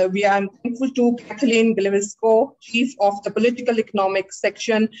we are thankful to Kathleen Glevisco, Chief of the Political Economics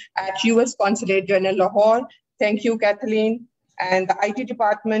Section at US Consulate General Lahore. Thank you, Kathleen, and the IT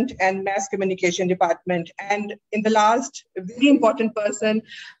Department and Mass Communication Department. And in the last, very important person,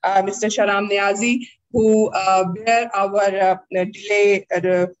 Mr. Sharam Niazi, who bear our delay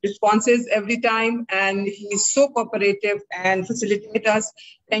responses every time, and he's so cooperative and facilitate us.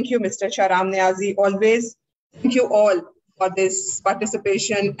 Thank you, Mr. Shahram Niazi, always. Thank you all for this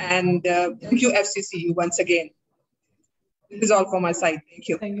participation, and thank you, FCCU, once again. This is all from my side. Thank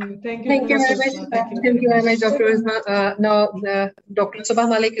you. Thank you. Thank you. Thank you very much. Thank you very much, Dr. Uzma. Now, Dr. Subha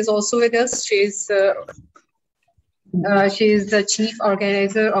Malik is also with us. She's the chief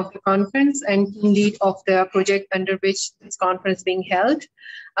organizer of the conference and team lead of the project under which this conference is being held.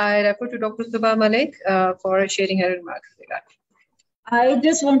 I refer to Dr. Subha Malik for sharing her remarks. I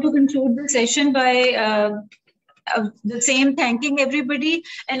just want to conclude the session by the same thanking everybody,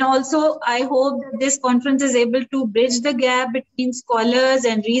 and also I hope that this conference is able to bridge the gap between scholars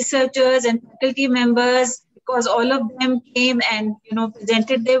and researchers and faculty members, because all of them came and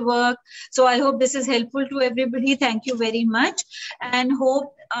presented their work. So I hope this is helpful to everybody. Thank you very much, and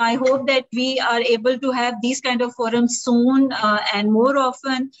I hope that we are able to have these kind of forums soon and more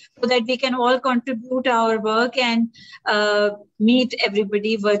often, so that we can all contribute our work and meet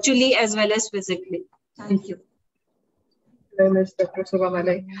everybody virtually as well as physically. Thank you. Very much, Dr. Subha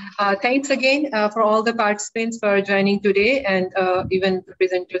Malik. Thanks again for all the participants for joining today, and even the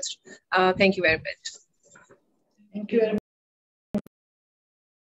presenters. Thank you very much. Thank you very much.